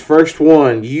games, first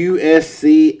one,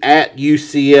 USC at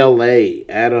UCLA.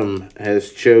 Adam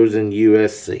has chosen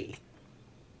USC.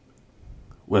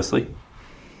 Wesley?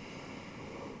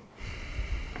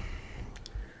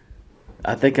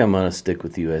 I think I'm going to stick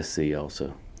with USC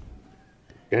also.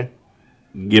 Okay.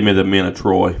 Give me the men of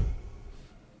Troy.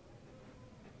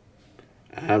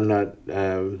 I'm not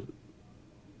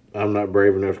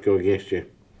brave enough to go against you.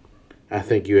 I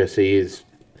think USC has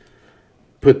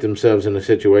put themselves in a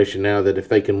situation now that if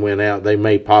they can win out, they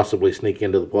may possibly sneak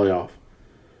into the playoff.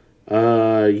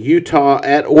 Utah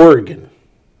at Oregon.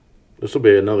 This will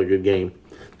be another good game.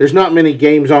 There's not many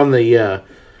games on the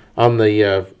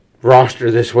roster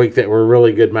this week that were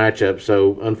really good matchups.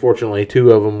 So unfortunately,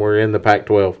 2 of them were in the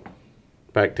Pac-12,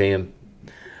 Pac-10.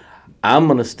 I'm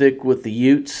going to stick with the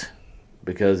Utes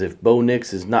because if Bo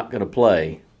Nix is not going to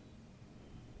play,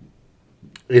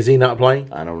 is he not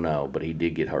playing? I don't know, but he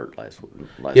did get hurt last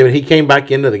but he came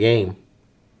back into the game.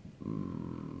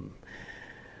 I'm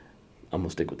going to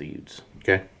stick with the Utes.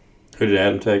 Okay. Who did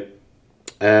Adam take?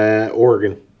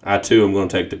 Oregon. I, too, am going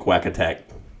to take the Quack Attack.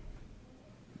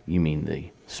 You mean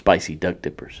the spicy duck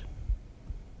dippers?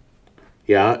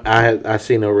 Yeah, I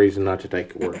see no reason not to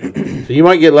take Oregon. So you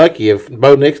might get lucky. If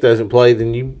Bo Nix doesn't play,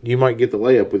 then you might get the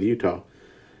layup with Utah.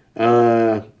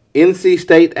 NC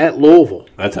State at Louisville.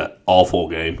 That's an awful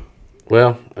game.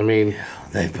 Well, I mean,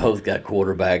 They both got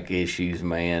quarterback issues,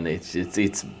 man. Adam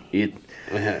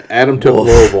took Oof.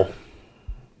 Louisville.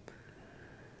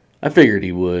 I figured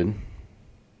he would.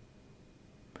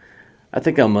 I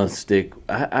think I'm gonna stick.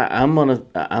 I'm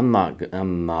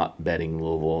not betting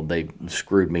Louisville. They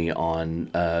screwed me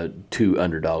on 2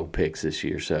 underdog picks this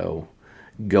year. So,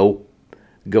 go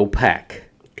Pack.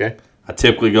 Okay. I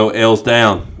typically go L's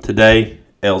down. Today,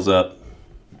 L's up.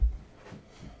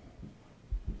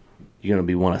 You're gonna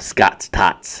be one of Scott's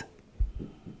tots.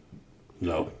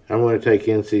 No. I'm going to take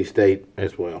NC State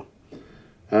as well.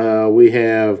 We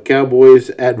have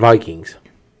Cowboys at Vikings.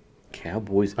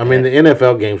 Cowboys. I mean, the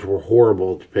NFL games were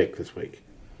horrible to pick this week.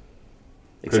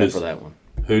 except for that one.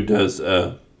 Who does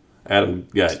Adam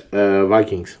got?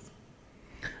 Vikings.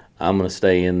 I'm going to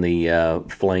stay in the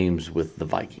Flames with the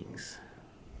Vikings.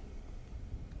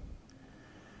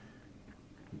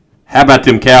 How about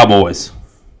them Cowboys?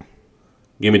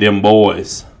 Give me them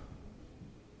boys.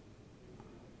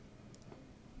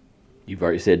 You've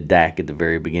already said Dak at the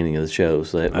very beginning of the show,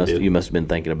 so you must have been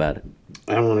thinking about it.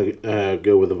 I'm going to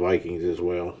go with the Vikings as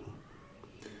well.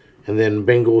 And then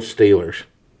Bengals, Steelers.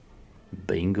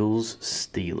 Bengals,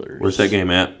 Steelers. Where's that game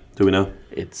at? Do we know?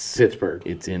 It's Pittsburgh.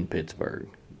 It's in Pittsburgh.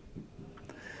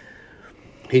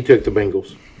 He took the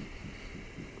Bengals.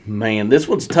 Man, this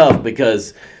one's tough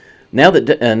because now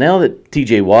that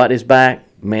T.J. Watt is back,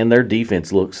 man, their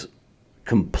defense looks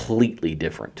completely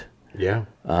different. Yeah.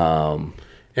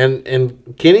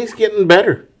 And Kenny's getting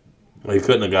better. Well, he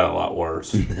couldn't have got a lot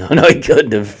worse. No, he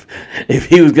couldn't have. If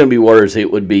he was going to be worse,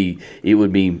 it would be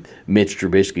Mitch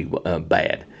Trubisky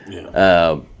bad.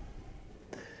 Yeah.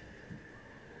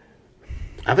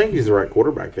 I think he's the right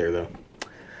quarterback there, though.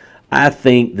 I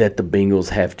think that the Bengals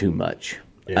have too much.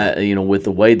 With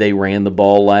the way they ran the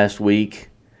ball last week,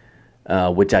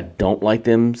 which I don't like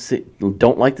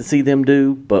to see them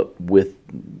do, but with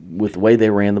the way they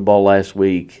ran the ball last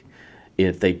week,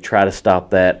 if they try to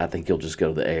stop that, I think he'll just go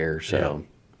to the air. So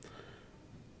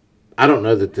I don't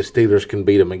know that the Steelers can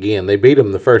beat them again. They beat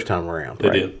them the first time around. They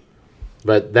did.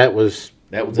 But that was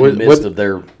in the midst of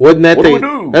their. Wasn't that What do we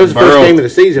do? That was the first game of the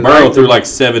season. Burrow right? threw like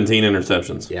 17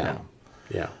 interceptions. Yeah.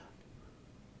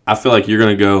 I feel like you're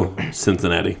going to go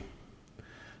Cincinnati.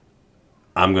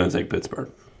 I'm going to take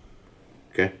Pittsburgh.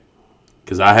 Okay.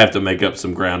 Because I have to make up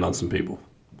some ground on some people.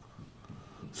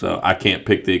 So I can't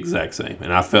pick the exact same.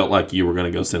 And I felt like you were going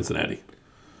to go Cincinnati.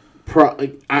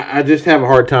 I just have a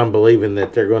hard time believing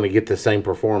that they're going to get the same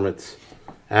performance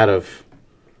out of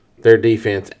their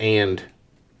defense and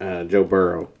Joe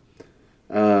Burrow.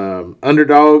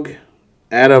 Underdog,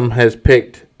 Adam has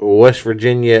picked West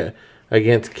Virginia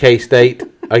against K-State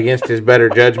against his better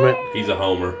judgment. He's a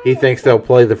homer. He thinks they'll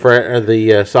play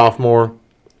the sophomore.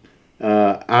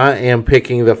 I am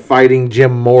picking the Fighting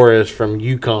Jim Morris from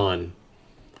UConn.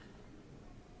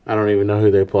 I don't even know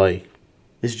who they play.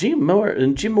 Is Jim Moore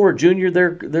Jr.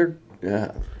 They're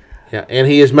Yeah, and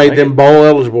he has made them bowl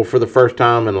eligible for the first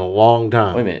time in a long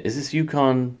time. Wait a minute, is this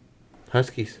UConn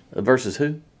Huskies. versus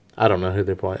who? I don't know who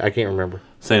they play. I can't remember.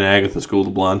 St. Agatha School of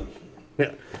the Blind.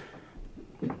 Yeah.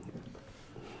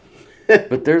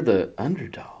 But they're the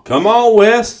underdog. Come on,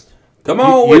 West. Come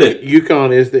on with it.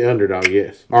 UConn is the underdog.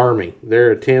 Yes, Army.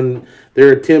 They're a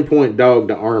 10-point dog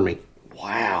to Army,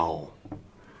 Wow.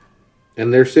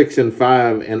 and they're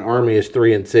 6-5, and Army is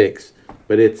 3-6.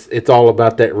 But it's all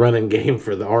about that running game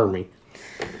for the Army.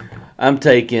 I'm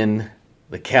taking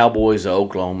the Cowboys of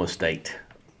Oklahoma State.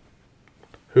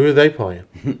 Who are they playing?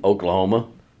 Oklahoma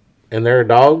And they're a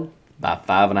dog. by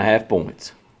 5.5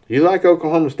 points. You like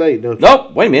Oklahoma State, don't you?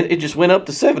 Nope, wait a minute. It just went up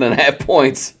to 7.5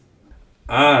 points.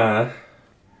 I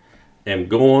am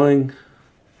going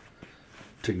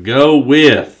to go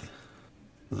with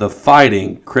the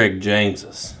Fighting Craig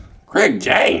Jameses. Craig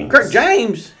James. Kirk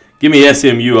James. Give me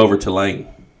SMU over Tulane.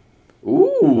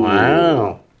 Ooh.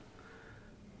 Wow.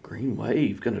 Green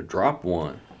Wave going to drop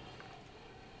one.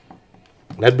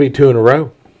 That'd be 2 in a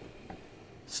row.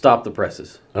 Stop the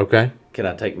presses. Okay. Can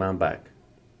I take mine back?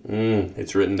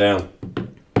 It's written down.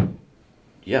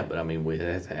 Yeah, but I mean,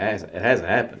 it hasn't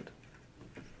happened.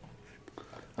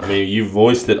 I mean, you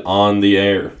voiced it on the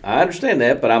air. I understand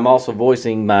that, but I'm also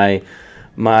voicing my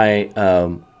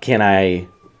can I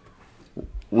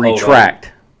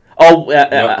retract? Oh,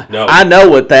 No. I know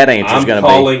what that answer is I'm going to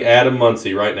be. calling Adam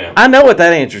Muncie right now. I know what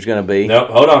that answer is going to be. No,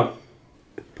 hold on.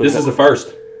 This is the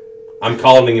first. I'm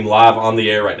calling him live on the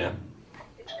air right now.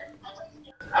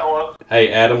 Hello.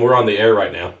 Hey, Adam, we're on the air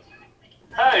right now.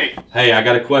 Hey. Hey, I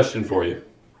got a question for you.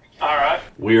 All right.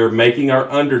 We are making our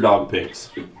underdog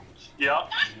picks. Yeah.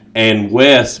 And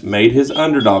Wes made his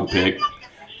underdog pick.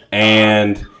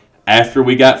 And after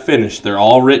we got finished, they're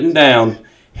all written down.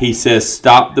 He says,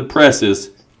 "Stop the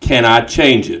presses. Can I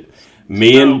change it?"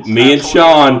 Me and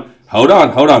Sean, hold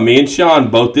on. Me and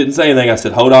Sean both didn't say anything. I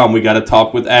said, "Hold on, we got to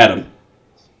talk with Adam."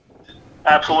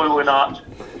 Absolutely not.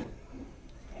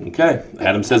 Okay.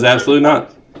 Adam says absolutely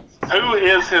not. Who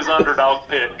is his underdog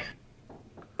pick?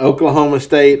 Oklahoma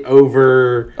State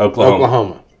over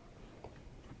Oklahoma.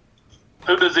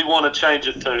 Who does he want to change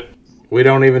it to? We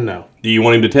don't even know. Do you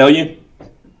want him to tell you?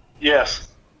 Yes.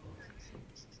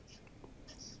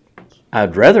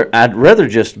 I'd rather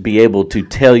just be able to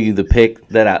tell you the pick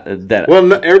that Well,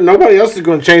 nobody else is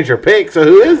going to change their pick, so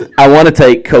who is it? I want to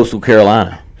take Coastal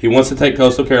Carolina. He wants to take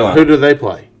Coastal Carolina. Who do they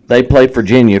play? They play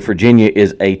Virginia. Virginia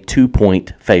is a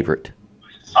 2-point favorite.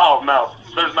 Oh, no.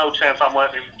 There's no chance I'm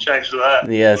letting him change to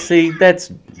that. Yeah, see,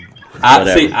 that's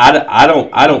I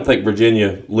don't think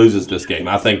Virginia loses this game.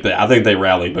 I think they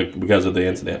rally because of the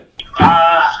incident.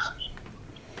 I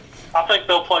think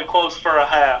they'll play close for a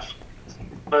half.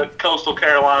 But Coastal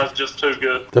Carolina's just too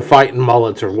good. The Fighting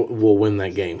Mullets will win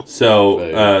that game.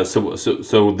 So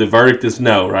so the verdict is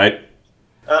no, right?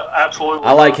 Absolutely.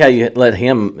 I like how you let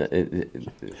him.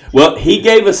 Well, he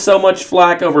gave us so much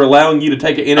flack over allowing you to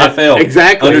take an NFL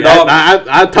Exactly. underdog.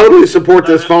 I totally support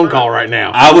this phone call right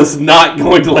now. I was not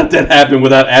going to let that happen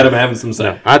without Adam having some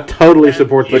say. I totally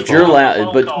support this But you're phone call.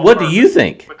 allowed. But what do you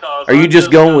think? Because Are you I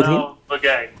just going with got him? out of the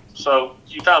game. So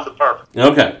you timed it perfect.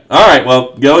 Okay. All right.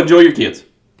 Well, go enjoy your kids.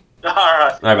 All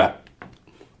right. All right,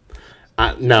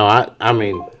 bye.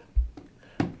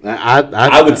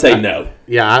 I would say no.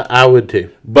 Yeah, I would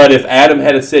too. But if Adam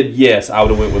had said yes, I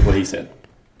would have went with what he said.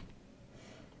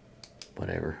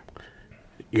 Whatever.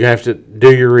 You have to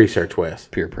do your research, Wes.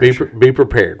 Peer pressure. Be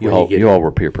prepared. When You all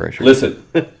were peer pressure. Listen,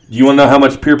 do you want to know how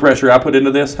much peer pressure I put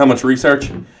into this? How much research?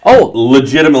 Oh,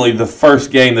 Legitimately, the first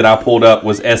game that I pulled up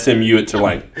was SMU at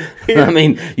Tulane. I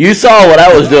mean, you saw what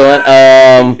I was doing.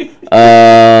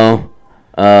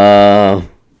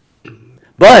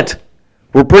 But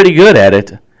we're pretty good at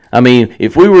it. I mean,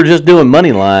 if we were just doing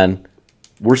money line,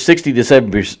 we're 60 to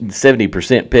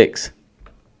 70% picks.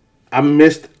 I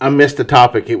missed the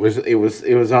topic. It was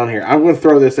on here. I'm going to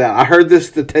throw this out. I heard this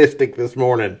statistic this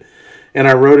morning, and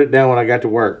I wrote it down when I got to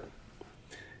work.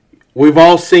 We've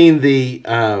all seen the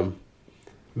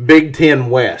Big Ten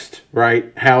West,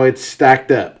 right? How it's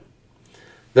stacked up.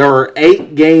 There are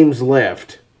 8 games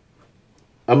left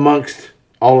amongst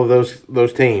all of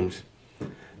those teams.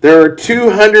 There are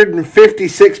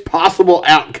 256 possible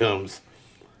outcomes.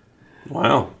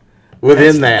 Wow.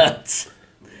 Within that.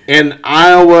 And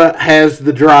Iowa has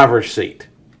the driver's seat.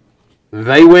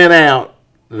 They win out,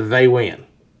 they win.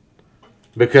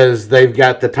 Because they've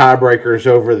got the tiebreakers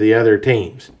over the other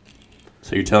teams.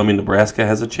 So you're telling me Nebraska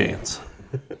has a chance?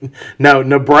 No,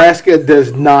 Nebraska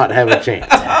does not have a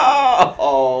chance.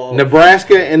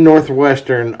 Nebraska and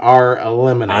Northwestern are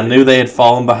eliminated. I knew they had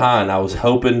fallen behind. I was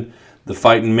hoping the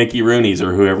fighting Mickey Rooney's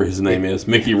or whoever his name is.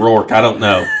 Mickey Rourke, I don't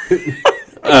know.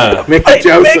 Mickey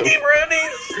Joseph. Mickey Rooney.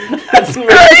 That's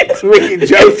great. Mickey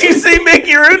Joseph. Did you see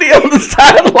Mickey Rooney on the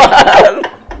sideline?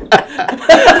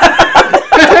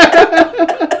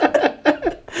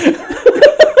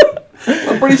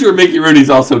 I'm pretty sure Mickey Rooney's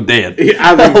also dead.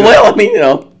 I think so. Well, I mean, you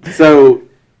know. So,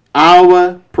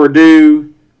 Iowa,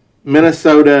 Purdue,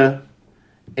 Minnesota,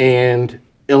 and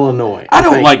Illinois. I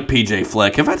don't like PJ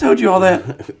Fleck. Have I told you all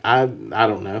that? I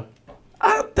don't know.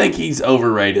 I don't think he's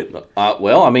overrated.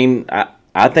 Well, I mean,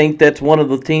 I think that's one of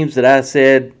the teams that I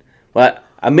said. Well,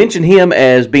 I mentioned him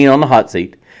as being on the hot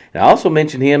seat, and I also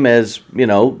mentioned him as, you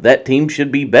know, that team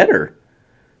should be better.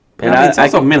 And it's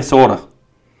also Minnesota.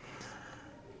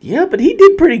 Yeah, but he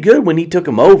did pretty good when he took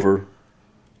him over.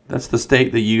 That's the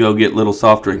state that you go get little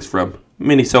soft drinks from.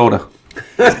 Minnesota.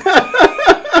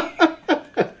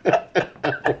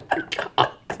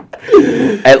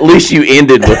 At least you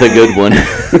ended with a good one.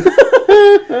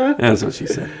 That's what she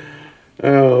said.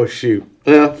 Oh, shoot.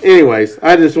 Well, anyways,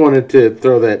 I just wanted to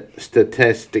throw that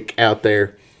statistic out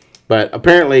there. But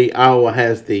apparently Iowa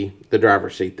has the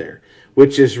driver's seat there,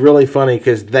 which is really funny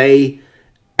because they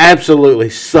absolutely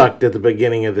sucked at the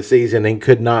beginning of the season and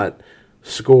could not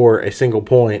score a single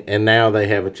point, and now they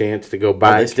have a chance to go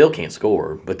back. Well, they still can't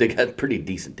score, but they got pretty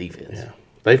decent defense. Yeah.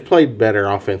 They've played better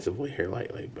offensively here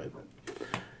lately. But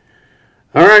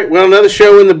all right, well, another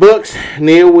show in the books.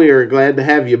 Neil, we are glad to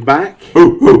have you back.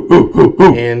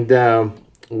 And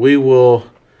we will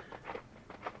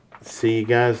see you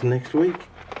guys next week.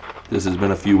 This has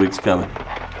been a few weeks coming.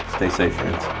 Stay safe,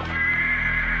 friends.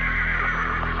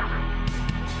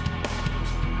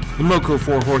 The Moco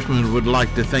Four Horsemen would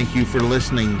like to thank you for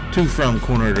listening to From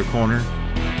Corner to Corner.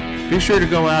 Be sure to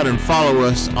go out and follow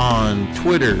us on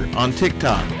Twitter, on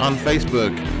TikTok, on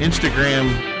Facebook, Instagram,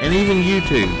 and even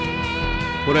YouTube.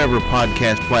 Whatever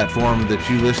podcast platform that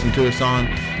you listen to us on,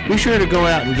 be sure to go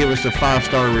out and give us a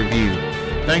 5-star review.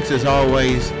 Thanks as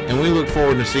always, and we look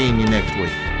forward to seeing you next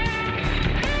week.